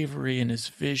bravery and his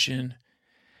vision.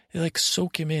 Like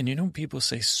soak him in. You know, people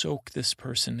say soak this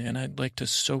person in. I'd like to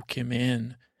soak him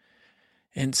in.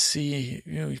 And see,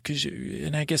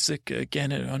 and I guess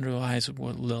again it underlies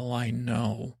what little I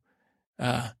know,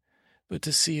 but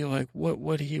to see like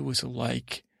what he was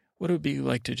like, what it would be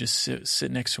like to just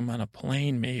sit next to him on a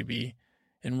plane maybe,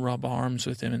 and rub arms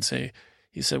with him and say,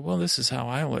 he said, well, this is how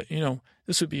I would,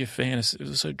 this would be a fantasy, it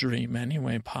was a dream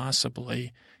anyway,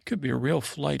 possibly, it could be a real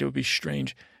flight, it would be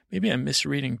strange. Maybe I'm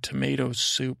misreading tomato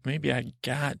soup. Maybe I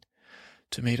got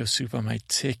tomato soup on my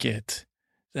ticket.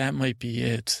 That might be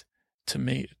it.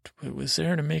 Was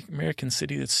there an American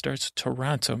city that starts with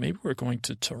Toronto? Maybe we're going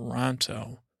to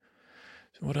Toronto.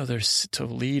 What other?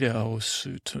 Toledo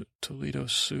soup.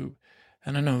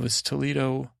 I don't know. It was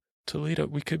Toledo.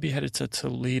 We could be headed to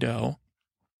Toledo.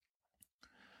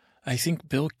 I think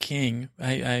Bill King.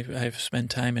 I've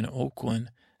spent time in Oakland.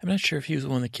 I'm not sure if he was the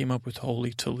one that came up with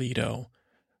Holy Toledo,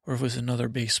 or if it was another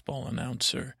baseball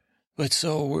announcer. But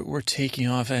so we're taking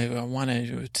off. I want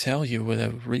to tell you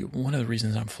one of the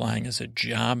reasons I'm flying is a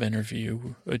job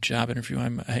interview.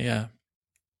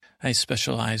 I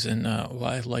specialize in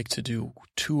I like to do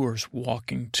tours,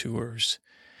 walking tours.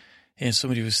 And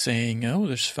somebody was saying, oh,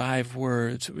 there's 5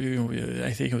 words.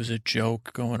 I think it was a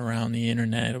joke going around the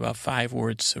internet about 5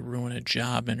 words to ruin a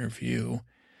job interview.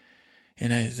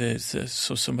 And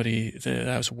so somebody that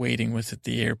I was waiting with at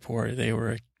the airport, they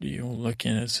were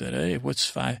looking and said, hey, what's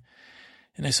 5?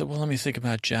 And I said, well, let me think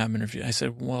about job interview. I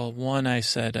said, well, one, I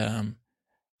said,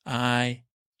 I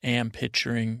am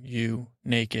picturing you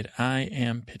naked. I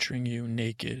am picturing you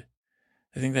naked.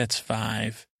 I think that's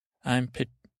 5. And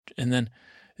then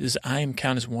does I am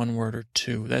count as 1 word or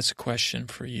 2? That's a question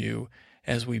for you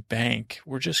as we bank.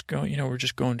 We're just going,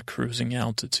 to cruising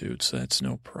altitude, so that's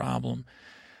no problem.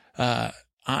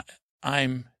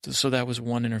 So that was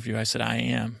 1 interview. I said, I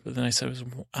am. But then I said,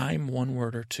 I'm 1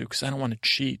 word or 2, because I don't want to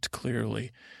cheat,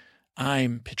 clearly.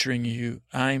 I'm picturing you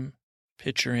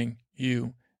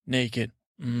naked.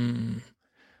 It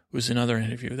was another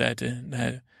interview.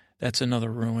 That's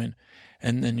another ruin.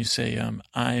 And then you say,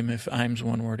 if I'm's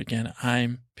 1 word again,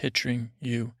 I'm picturing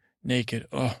you naked.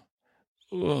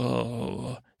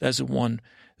 Oh, that's 1.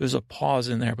 There's a pause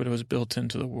in there, but it was built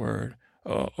into the word.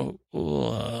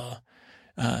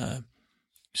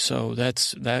 So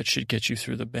that should get you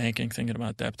through the banking, thinking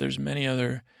about that. But there's many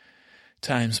other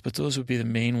times, but those would be the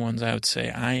main ones I would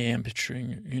say. I am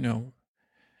picturing,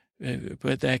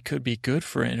 but that could be good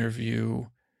for an interview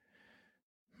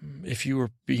if you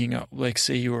were being, like,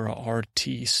 say you were an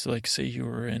artiste, like say you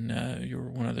were you were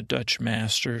one of the Dutch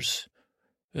masters.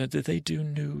 Did they do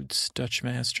nudes, Dutch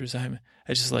masters? I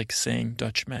just like saying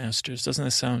Dutch masters. Doesn't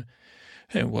that sound...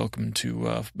 And welcome to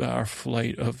our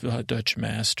flight of Dutch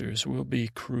Masters. We'll be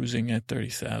cruising at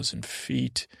 30,000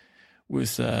 feet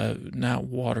with not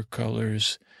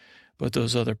watercolors, but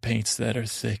those other paints that are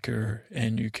thicker,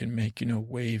 and you can make,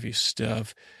 wavy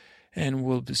stuff. And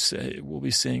we'll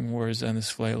be saying words on this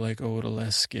flight like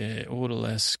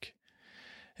odalesque,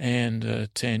 and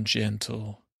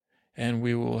tangential. And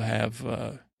we will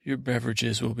have your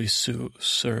beverages will be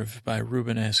served by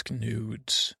Rubenesque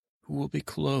nudes who will be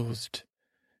clothed.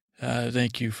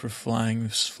 Thank you for flying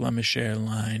this Flemish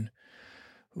airline.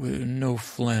 With no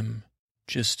phlegm,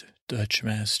 just Dutch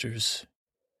Masters.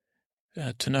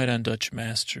 Tonight on Dutch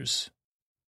Masters.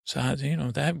 So,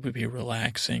 that would be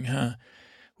relaxing, huh?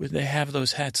 Would they have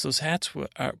those hats? Those hats would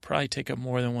probably take up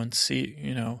more than one seat,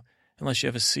 unless you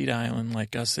have a seat island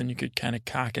like us, then you could kind of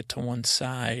cock it to one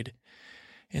side,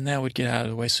 and that would get out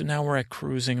of the way. So now we're at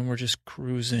cruising, and we're just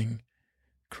cruising.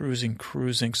 So it'd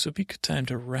be a good time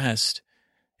to rest.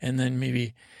 And then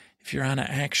maybe if you're on an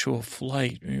actual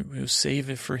flight, we'll save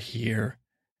it for here.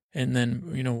 And then,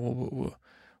 we'll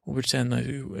pretend that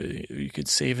you could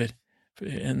save it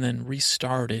and then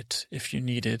restart it if you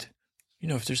needed.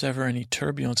 If there's ever any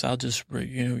turbulence, I'll just,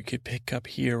 you could pick up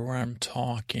here where I'm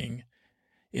talking.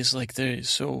 It's like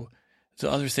so the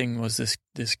other thing was this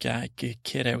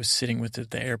kid I was sitting with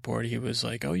at the airport. He was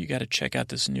like, oh, you got to check out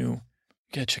this new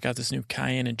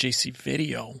Cayenne and JC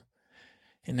video.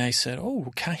 And I said,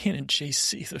 oh, Cayenne and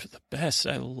JC, they're the best.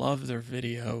 I love their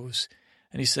videos.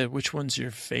 And he said, which one's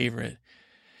your favorite?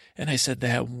 And I said,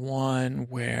 that one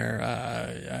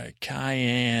where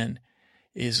Cayenne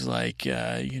is like,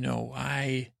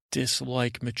 I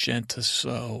dislike magenta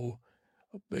so,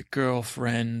 but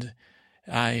girlfriend,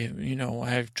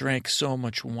 I've drank so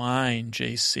much wine,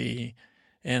 JC,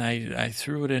 and I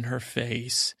threw it in her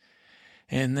face.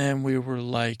 And then we were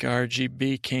like,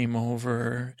 RGB came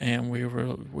over, and we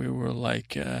were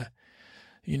like,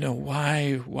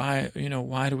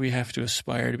 why do we have to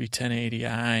aspire to be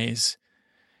 1080i's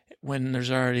when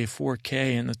there's already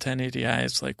 4K and the 1080i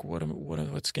is like,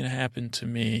 what's going to happen to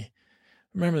me?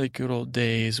 Remember the good old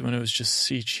days when it was just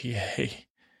CGA,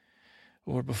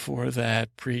 or before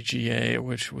that, pre-GA,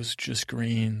 which was just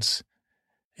greens,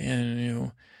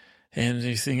 and And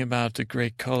you think about the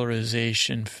great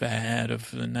colorization fad of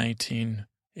the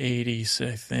 1980s,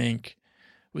 I think.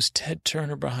 Was Ted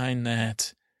Turner behind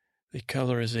that? The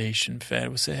colorization fad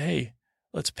was say, hey,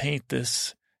 let's paint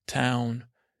this town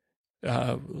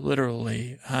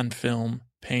literally on film,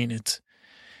 paint it.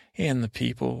 And the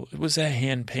people, was that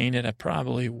hand painted? It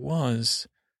probably was.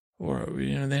 Or, they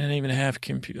didn't even have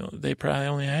they probably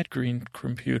only had green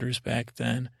computers back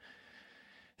then.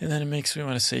 And then it makes me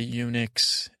want to say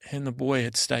Unix. And the boy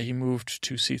had stopped. He moved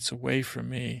 2 seats away from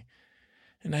me.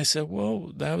 And I said,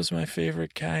 well, that was my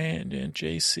favorite Cayenne and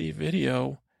JC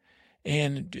video.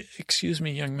 And excuse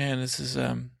me, young man, this is,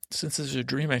 since this is a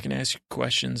dream, I can ask you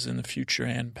questions in the future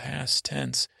and past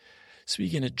tense.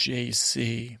 Speaking of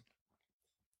JC,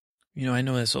 I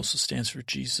know this also stands for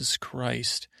Jesus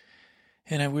Christ.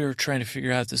 And we were trying to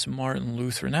figure out this Martin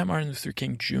Luther, not Martin Luther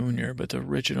King Jr., but the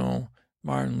original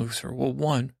Martin Luther. Well,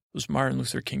 one was Martin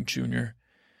Luther King Jr.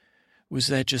 Was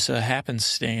that just a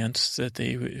happenstance that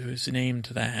it was named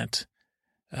that,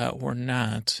 or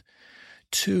not?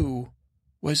 2,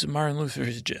 was Martin Luther?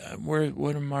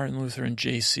 What are Martin Luther and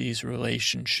JC's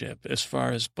relationship as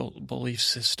far as belief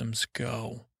systems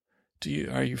go?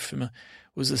 Are you familiar?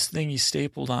 Was this thing he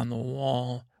stapled on the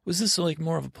wall? Was this like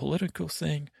more of a political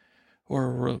thing,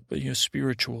 or a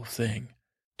spiritual thing?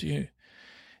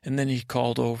 And then he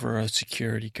called over a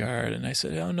security guard, and I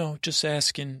said, oh, no, just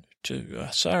asking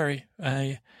sorry.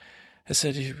 I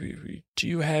said, do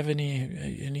you have any?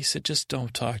 And he said, just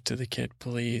don't talk to the kid,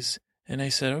 please. And I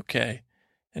said, okay.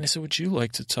 And I said, would you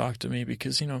like to talk to me?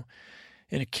 Because, in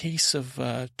a case of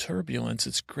turbulence,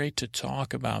 it's great to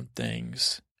talk about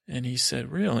things. And he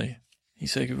said, really? He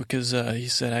said, because I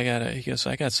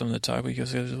got something to talk about.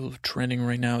 Because there's a little trending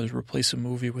right now is replace a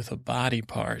movie with a body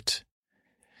part.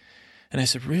 And I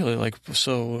said, really?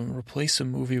 So replace a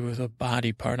movie with a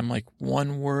body part. I'm like,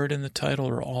 one word in the title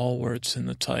or all words in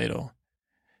the title?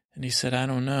 And he said, I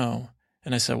don't know.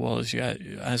 And I said, well,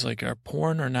 I was like, are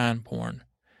porn or non-porn?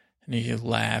 And he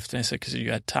laughed. And I said, because you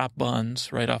got Top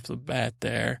Buns right off the bat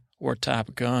there, or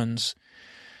Top Guns.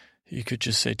 You could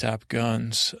just say Top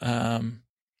Guns.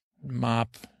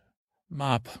 Mop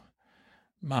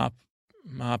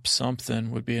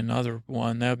something would be another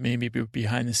one. That would maybe be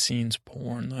behind the scenes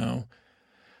porn, though.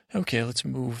 Okay, let's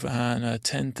move on.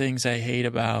 10 things I hate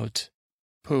about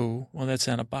poo. Well, that's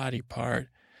not a body part.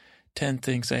 10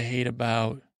 things I hate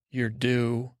about your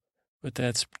do, but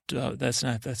that's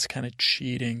kind of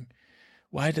cheating.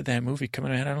 why did that movie come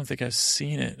out? I don't think I've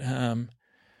seen it.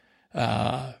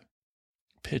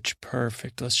 Pitch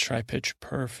Perfect. Let's try Pitch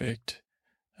Perfect.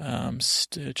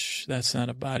 Stitch. That's not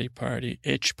a body part.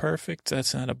 Itch Perfect.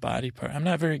 That's not a body part. I'm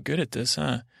not very good at this,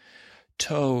 huh?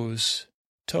 Toes.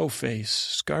 Toe Face.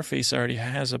 Scarface already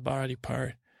has a body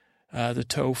part. The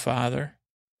Toe Father,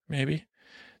 maybe.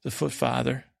 The Foot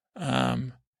Father.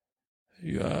 What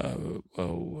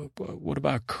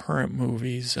about current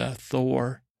movies?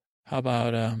 Thor. How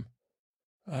about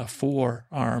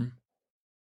Forearm?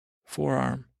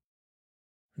 Forearm.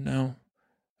 No.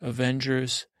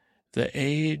 Avengers. The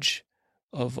Age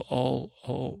of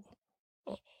all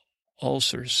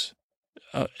ulcers.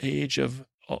 Age of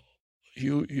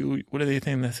you. What do they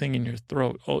think? The thing in your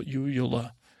throat. Oh,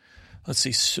 uvula. Let's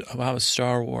see. About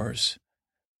Star Wars.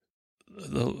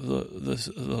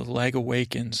 The leg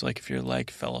awakens, like if your leg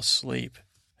fell asleep.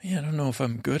 Yeah, I don't know if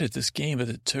I'm good at this game, but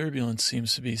the turbulence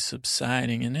seems to be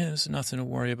subsiding, and there's nothing to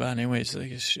worry about anyway. It's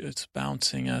like it's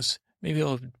bouncing us. Maybe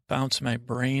it'll bounce my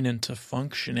brain into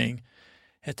functioning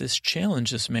at this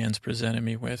challenge this man's presented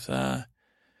me with.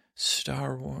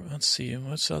 Star Wars. Let's see,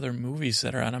 what's other movies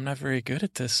that are on? I'm not very good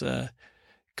at this.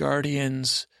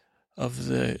 Guardians of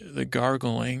the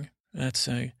Gargling. That's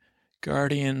a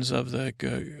Guardians of the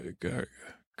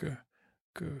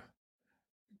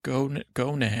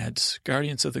Gonads.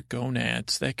 Guardians of the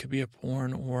Gonads. That could be a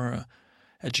porn or a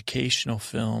educational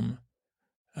film.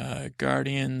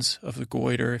 Guardians of the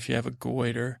Goiter, if you have a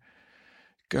goiter.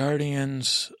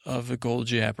 Guardians of the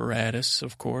Golgi apparatus,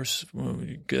 of course.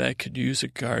 That could use a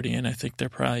guardian. I think there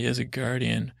probably is a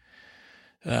guardian.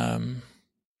 Okay,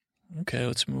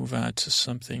 let's move on to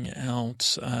something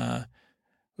else. I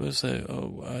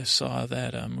saw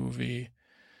that movie,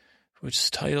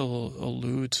 which title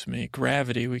eludes me.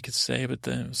 Gravity, we could say, but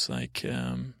then it's like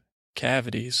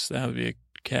cavities. That would be a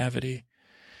cavity.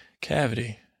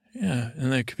 Cavity, yeah.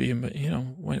 And that could be,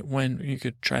 when you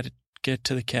could try to get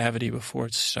to the cavity before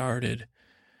it started,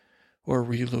 or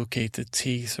relocate the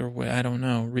teeth, or I don't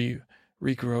know,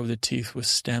 regrow the teeth with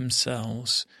stem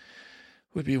cells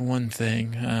would be one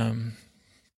thing.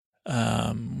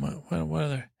 What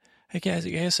other? I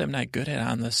guess I'm not good at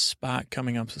on the spot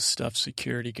coming up with stuff,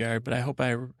 security guard, but I hope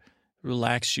I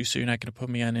relax you so you're not going to put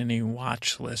me on any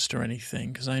watch list or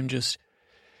anything, because I'm just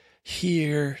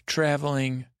here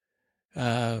traveling.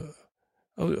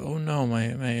 Oh no,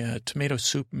 my tomato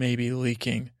soup may be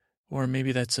leaking, or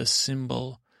maybe that's a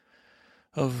symbol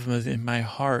of my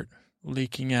heart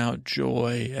leaking out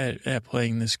joy at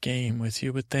playing this game with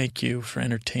you. But thank you for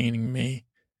entertaining me.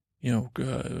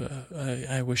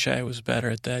 I wish I was better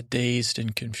at that. Dazed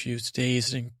and confused.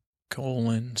 Dazed and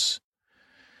colons.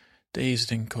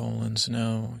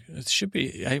 No, it should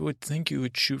be. I would think you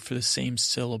would shoot for the same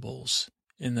syllables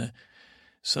in the.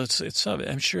 So it's.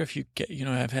 I'm sure if you get,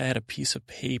 I've had a piece of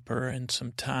paper and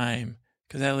some time,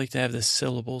 because I like to have the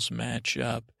syllables match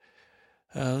up.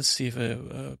 Let's see if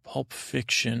a Pulp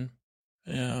Fiction,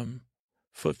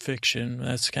 Foot Fiction.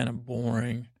 That's kind of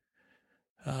boring.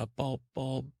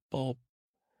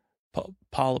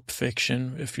 Polyp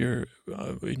Fiction, if you're,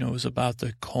 is about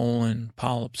the colon,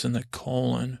 polyps in the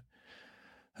colon.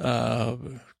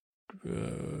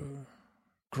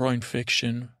 Groin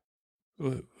Fiction.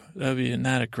 That would be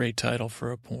not a great title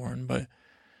for a porn, but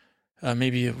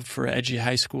maybe for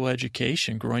high school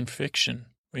education, Groin Fiction.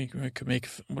 We could make,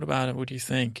 what about it? What do you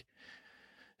think?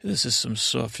 This is some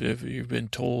stuff if you've been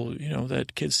told,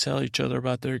 that kids tell each other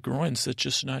about their groins. That's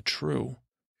just not true.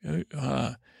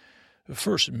 The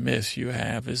first myth you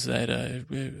have is that,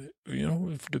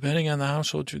 depending on the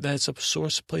household, that's a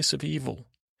place of evil.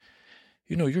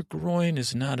 Your groin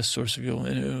is not a source of evil.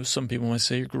 And some people might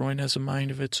say your groin has a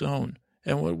mind of its own.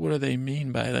 And what do they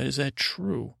mean by that? Is that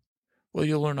true? Well,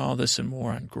 you'll learn all this and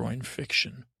more on Groin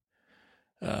Fiction.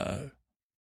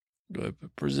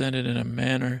 Presented in a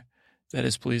manner that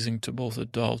is pleasing to both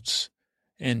adults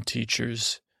and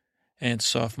teachers and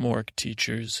sophomoric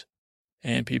teachers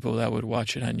and people that would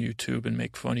watch it on YouTube and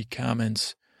make funny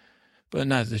comments, but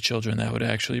not the children that would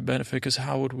actually benefit, because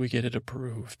how would we get it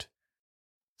approved?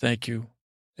 Thank you.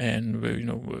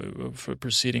 And, for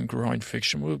preceding Groin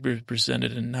Fiction will be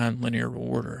presented in nonlinear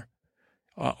order.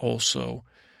 Also,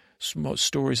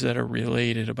 stories that are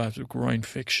related about the Groin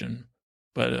Fiction,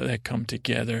 but that come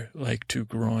together like two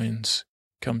groins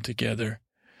come together.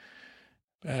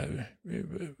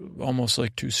 Almost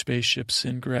like two spaceships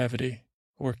in gravity.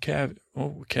 Or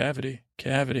cavity.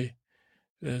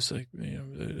 There's like,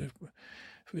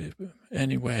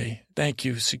 anyway, thank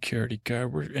you, security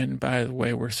guard. And by the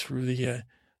way, we're through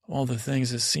all the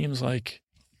things. It seems like,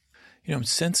 I'm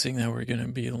sensing that we're going to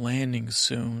be landing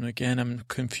soon. Again, I'm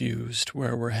confused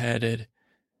where we're headed.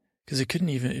 Because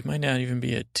it might not even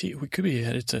be we could be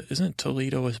headed to, isn't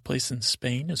Toledo a place in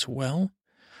Spain as well?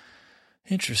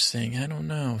 Interesting. I don't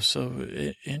know. So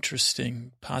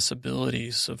interesting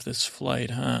possibilities of this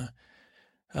flight, huh?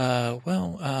 What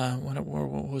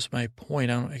was my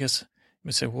point? I guess I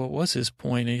would say, what was his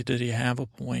point? Did he have a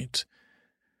point?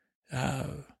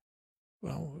 It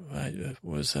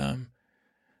was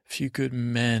few good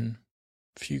men,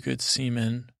 few good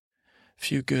seamen,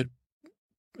 few good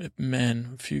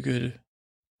men, few good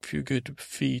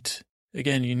feet.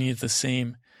 Again, you need the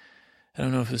same. I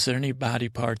don't know if there's any body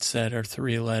parts that are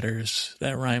 3 letters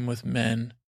that rhyme with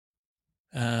men.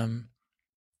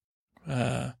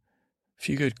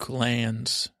 Few good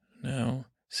glands. No.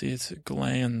 See, it's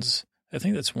glands. I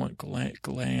think that's one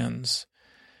glands.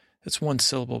 That's one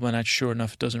syllable, but not sure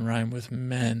enough. It doesn't rhyme with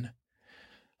men.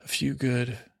 A few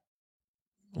good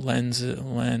lenses,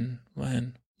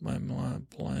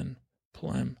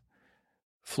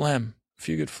 phlegm. A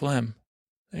few good phlegm.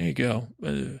 There you go.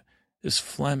 Is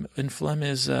phlegm, and phlegm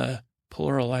is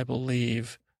plural, I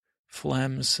believe.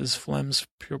 Phlegm's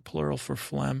pure plural for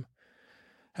phlegm.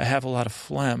 I have a lot of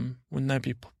phlegm. Wouldn't that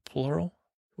be plural?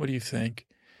 What do you think?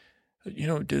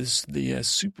 There's the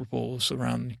Super Bowl's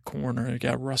around the corner. You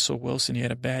got Russell Wilson. He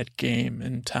had a bad game,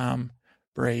 and Tom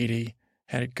Brady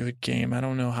had a good game. I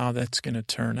don't know how that's going to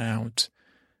turn out.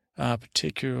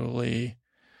 Particularly,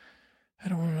 I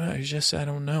don't know. I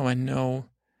don't know. I know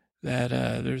that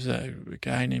there's a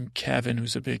guy named Kevin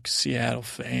who's a big Seattle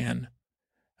fan,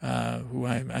 who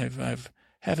I've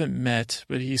haven't met,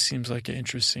 but he seems like an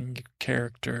interesting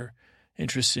character,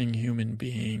 interesting human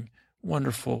being,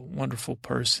 wonderful, wonderful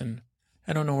person.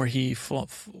 I don't know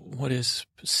what his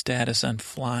status on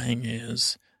flying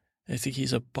is. I think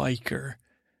he's a biker.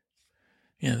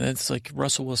 Yeah, that's like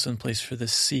Russell Wilson plays for the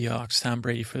Seahawks, Tom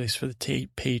Brady plays for the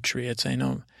Patriots. I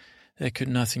know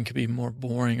nothing could be more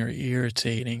boring or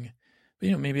irritating.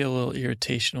 But, maybe a little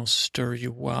irritation will stir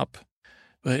you up.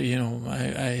 But,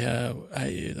 I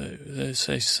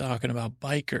was talking about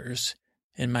bikers,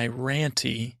 and my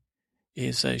ranty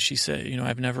is, she said,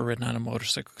 I've never ridden on a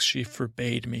motorcycle. She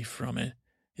forbade me from it.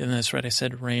 And that's right, I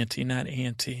said ranty, not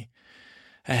auntie.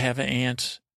 I have an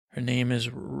aunt. Her name is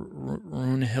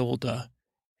Runhilda.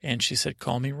 And she said,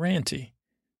 call me ranty.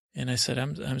 And I said,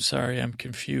 I'm sorry, I'm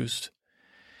confused.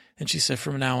 And she said,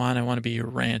 from now on, I want to be your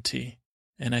ranty.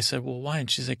 And I said, well, why? And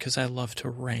she said, because I love to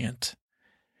rant.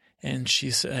 And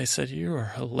I said, you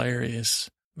are hilarious,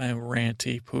 my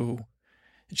ranty poo.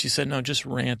 And she said, no, just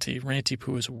ranty. Ranty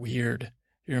poo is weird.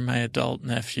 You're my adult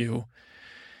nephew.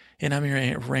 And I'm your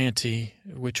Aunt Ranty,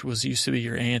 which used to be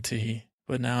your auntie.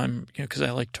 But now I'm, because I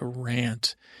like to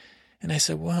rant. And I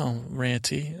said, well,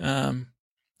 Ranty,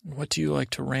 what do you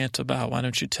like to rant about? Why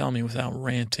don't you tell me without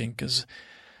ranting? Because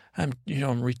I'm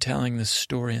retelling this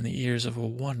story in the ears of a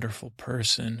wonderful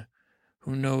person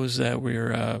who knows that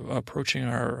we're approaching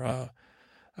our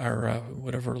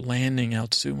whatever landing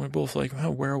altitude. And we're both like,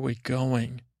 oh, where are we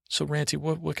going? So, Ranty,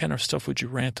 what kind of stuff would you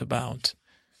rant about?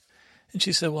 And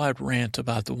she said, well, I'd rant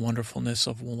about the wonderfulness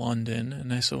of London.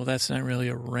 And I said, well, that's not really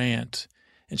a rant.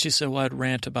 And she said, well, I'd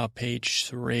rant about page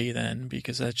 3 then,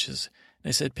 because that's just... And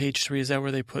I said, page 3, is that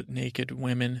where they put naked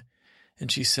women? And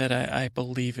she said, I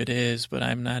believe it is, but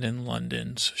I'm not in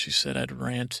London. So she said, I'd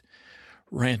rant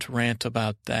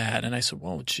about that. And I said,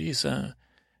 well, geez,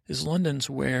 is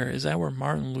that where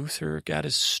Martin Luther got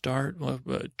his start,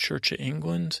 Church of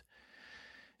England?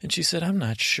 And she said, I'm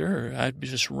not sure. That'd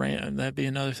be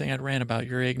another thing I'd rant about,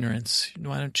 your ignorance.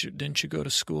 Didn't you go to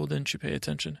school? Didn't you pay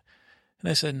attention? And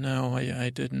I said, no,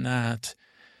 I did not.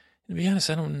 And to be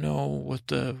honest, I don't know what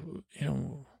the,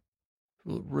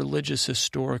 religious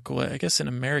historical, I guess in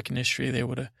American history, they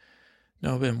would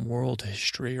have been world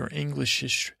history or English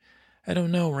history. I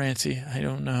don't know, Ranty. I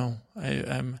don't know.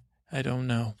 I don't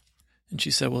know. And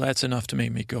she said, well, that's enough to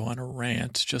make me go on a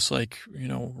rant, just like,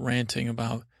 ranting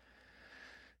about,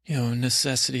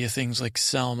 necessity of things like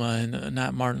Selma and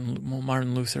not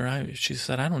Martin Luther. She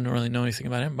said, I don't really know anything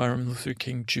about him, Martin Luther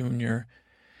King Jr.,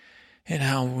 and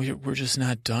how we're just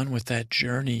not done with that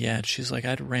journey yet. She's like,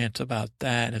 I'd rant about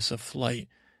that as a flight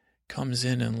comes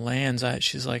in and lands.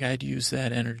 She's like, I'd use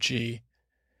that energy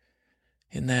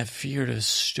and that fear to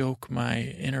stoke my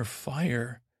inner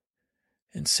fire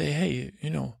and say, hey,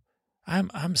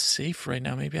 I'm safe right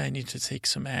now. Maybe I need to take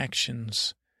some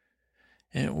actions,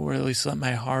 or at least let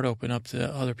my heart open up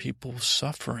to other people's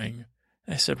suffering.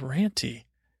 And I said, Ranty,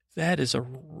 that is a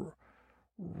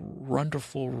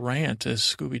wonderful rant, as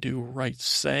Scooby-Doo writes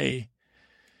say.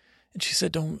 And she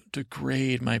said, don't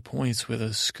degrade my points with a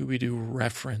Scooby-Doo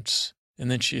reference. And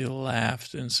then she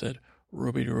laughed and said,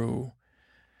 Ruby-Doo.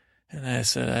 And I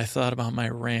said, I thought about my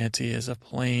ranty as a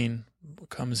plane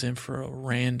comes in for a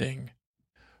landing.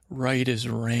 Right as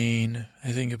rain.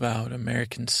 I think about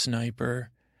American Sniper,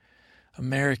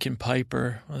 American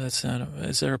Piper. Well, that's not.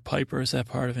 Is there a Piper? Is that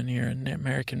part of an ear? An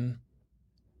American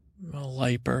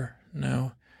Liper?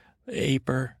 No.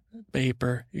 Aper,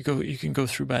 Baper. You can go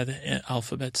through by the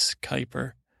alphabets.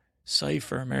 Kuiper,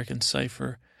 Cipher, American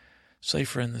Cipher,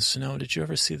 Cipher in the Snow. Did you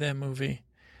ever see that movie?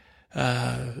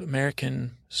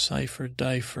 American Cipher,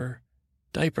 Diaper,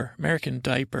 American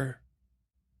Diaper.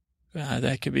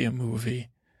 That could be a movie.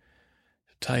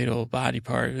 Title, body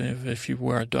part. If you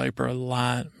wear a diaper a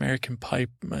lot, American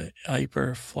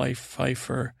Piper,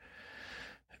 Pfeiffer,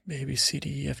 maybe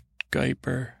CDF,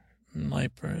 Geiper,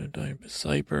 Liper, Diaper,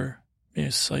 Cyper,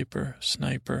 Cyper,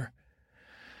 Sniper.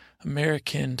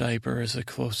 American Diaper is the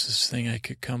closest thing I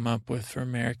could come up with for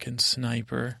American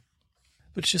Sniper.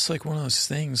 But it's just like one of those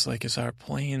things, like as our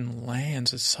plane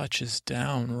lands, it touches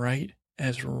down right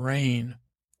as rain.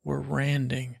 We're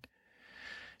landing.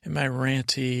 And my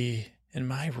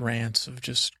rants of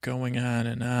just going on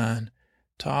and on,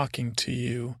 talking to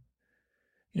you.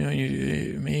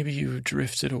 Maybe you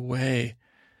drifted away,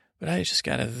 but I just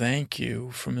got to thank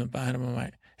you from the bottom of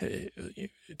my...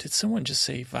 Did someone just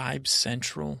say Vibe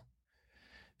Central?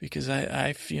 Because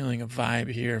I'm feeling a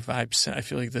vibe here. I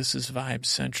feel like this is Vibe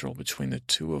Central between the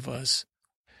two of us.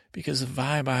 Because the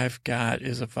vibe I've got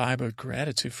is a vibe of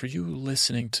gratitude for you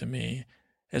listening to me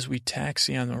as we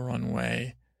taxi on the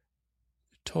runway,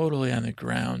 totally on the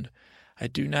ground. I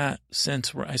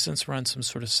sense we're on some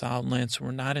sort of solid land, so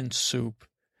we're not in soup.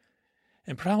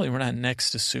 And probably we're not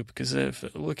next to soup, because if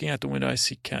looking out the window I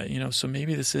see, so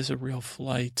maybe this is a real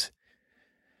flight.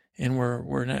 And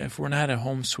if we're not at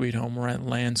home sweet home, we're at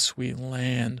land sweet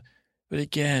land. But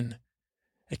again,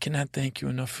 I cannot thank you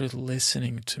enough for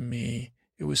listening to me.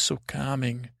 It was so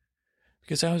calming,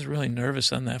 because I was really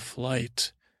nervous on that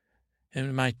flight.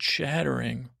 And my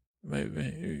chattering,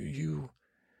 you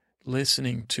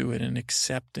listening to it and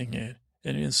accepting it.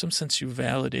 And in some sense, you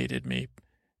validated me.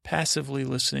 Passively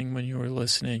listening when you were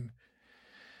listening,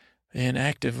 and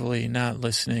actively not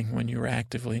listening when you were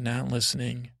actively not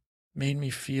listening, made me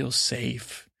feel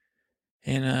safe.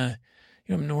 And,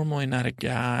 I'm normally not a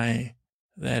guy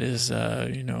that is,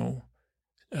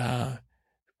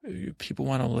 people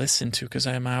want to listen to, because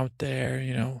I'm out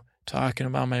there, talking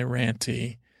about my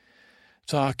ranty,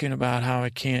 talking about how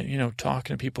I can't,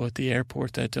 talking to people at the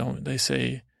airport they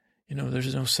say,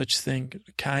 there's no such thing,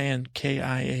 Kian,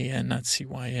 Kian, not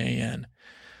Cyan.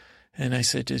 And I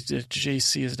said,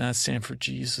 JC does not stand for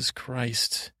Jesus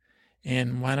Christ.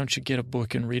 And why don't you get a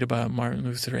book and read about Martin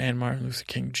Luther and Martin Luther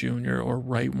King Jr. or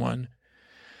write one?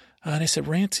 And I said,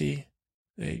 ranty.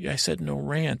 I said, no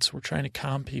rants. We're trying to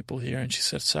calm people here. And she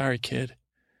said, sorry, kid.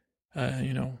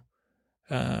 I'm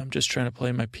just trying to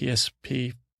play my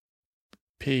PSP.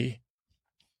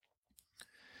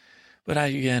 But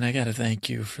I got to thank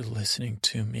you for listening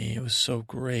to me. It was so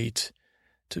great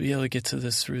to be able to get through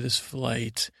this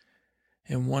flight,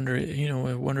 and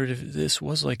I wondered if this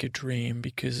was like a dream,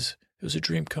 because it was a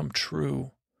dream come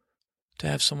true to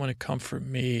have someone to comfort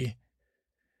me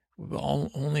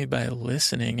only by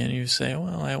listening. And you say,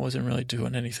 well, I wasn't really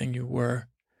doing anything. You were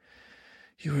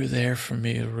there for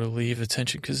me to relieve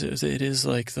attention, because it is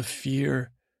like the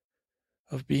fear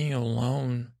of being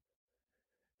alone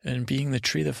and being the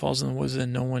tree that falls in the woods that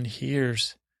no one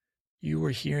hears. You were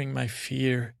hearing my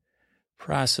fear,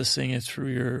 processing it through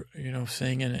your,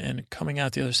 thing, and coming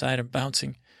out the other side and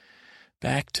bouncing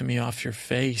back to me off your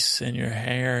face and your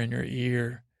hair and your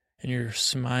ear and your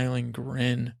smiling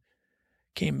grin.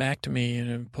 Came back to me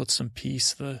and put some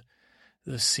peace, the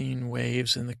scene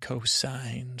waves and the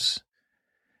cosines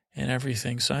and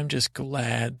everything. So I'm just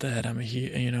glad that I'm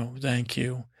here, thank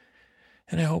you.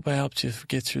 And I hope I helped you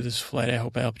get through this flight. I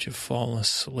hope I helped you fall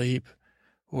asleep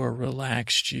or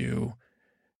relaxed you.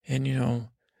 And,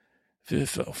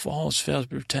 if all else fails,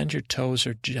 pretend your toes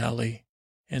are jelly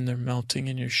and they're melting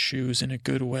in your shoes in a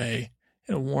good way,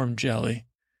 in a warm jelly.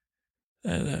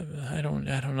 I don't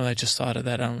know. I just thought of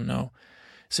that. I don't know.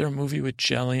 Is there a movie with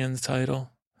jelly in the title?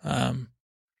 If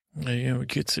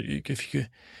you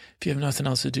have nothing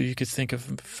else to do, you could think of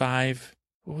 5.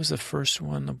 What was the first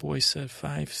one? The boy said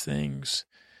 5 things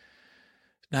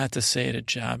not to say at a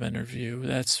job interview.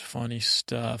 That's funny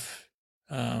stuff.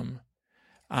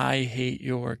 I hate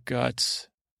your guts,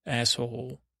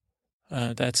 asshole.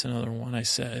 That's another one I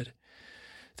said.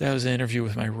 That was an interview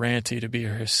with my ranty to be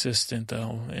her assistant,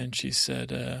 though. And she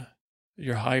said,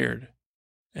 you're hired.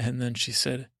 And then she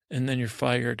said, and then you're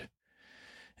fired.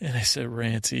 And I said,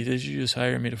 ranty, did you just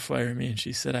hire me to fire me? And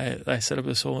she said, I set up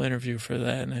this whole interview for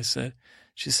that. And I said,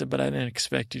 She said, but I didn't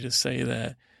expect you to say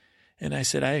that. And I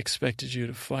said, I expected you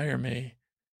to fire me.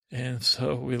 And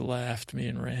so we laughed, me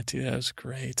and Ranty. That was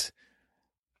great.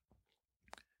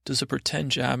 Does a pretend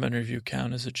job interview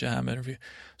count as a job interview?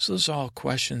 So those are all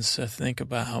questions to think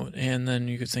about. And then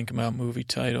you could think about movie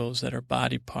titles that are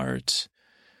body parts.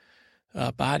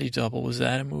 Body Double, was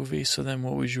that a movie? So then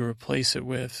what would you replace it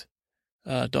with?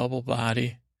 Double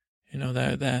Body. You know,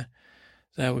 that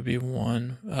would be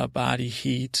one. Body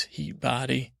Heat, Heat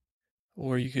Body.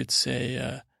 Or you could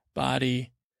say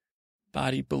body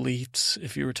beliefs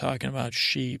if you were talking about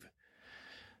sheep.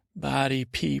 Body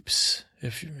peeps,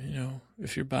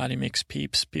 if your body makes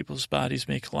peeps, people's bodies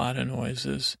make a lot of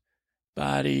noises.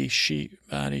 Body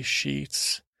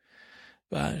sheets,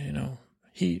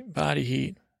 heat, body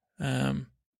heat.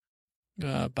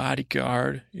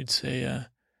 Bodyguard, you'd say,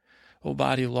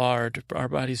 body lard. Our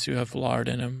bodies do have lard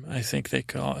in them. I think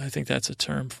that's a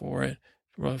term for it.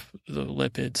 The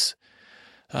lipids,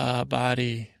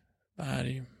 body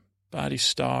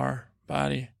star,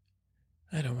 body.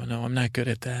 I don't know. I'm not good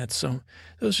at that. So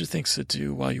those are things to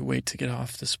do while you wait to get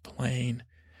off this plane.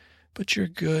 But you're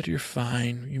good. You're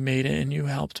fine. You made it and you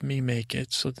helped me make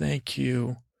it. So thank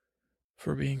you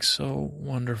for being so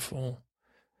wonderful,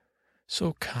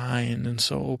 so kind and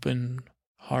so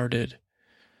open-hearted.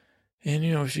 And,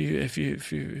 if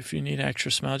you need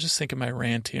extra smile, just think of my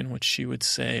Ranty and what she would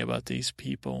say about these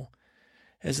people.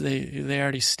 As they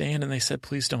already stand and they said,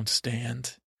 please don't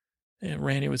stand. And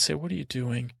Randy would say, what are you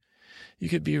doing? You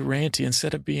could be Ranty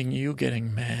instead of being you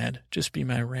getting mad. Just be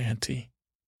my Ranty.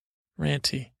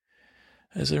 Ranty.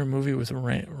 Is there a movie with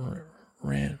Rant?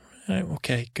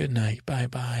 Okay, good night.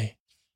 Bye-bye.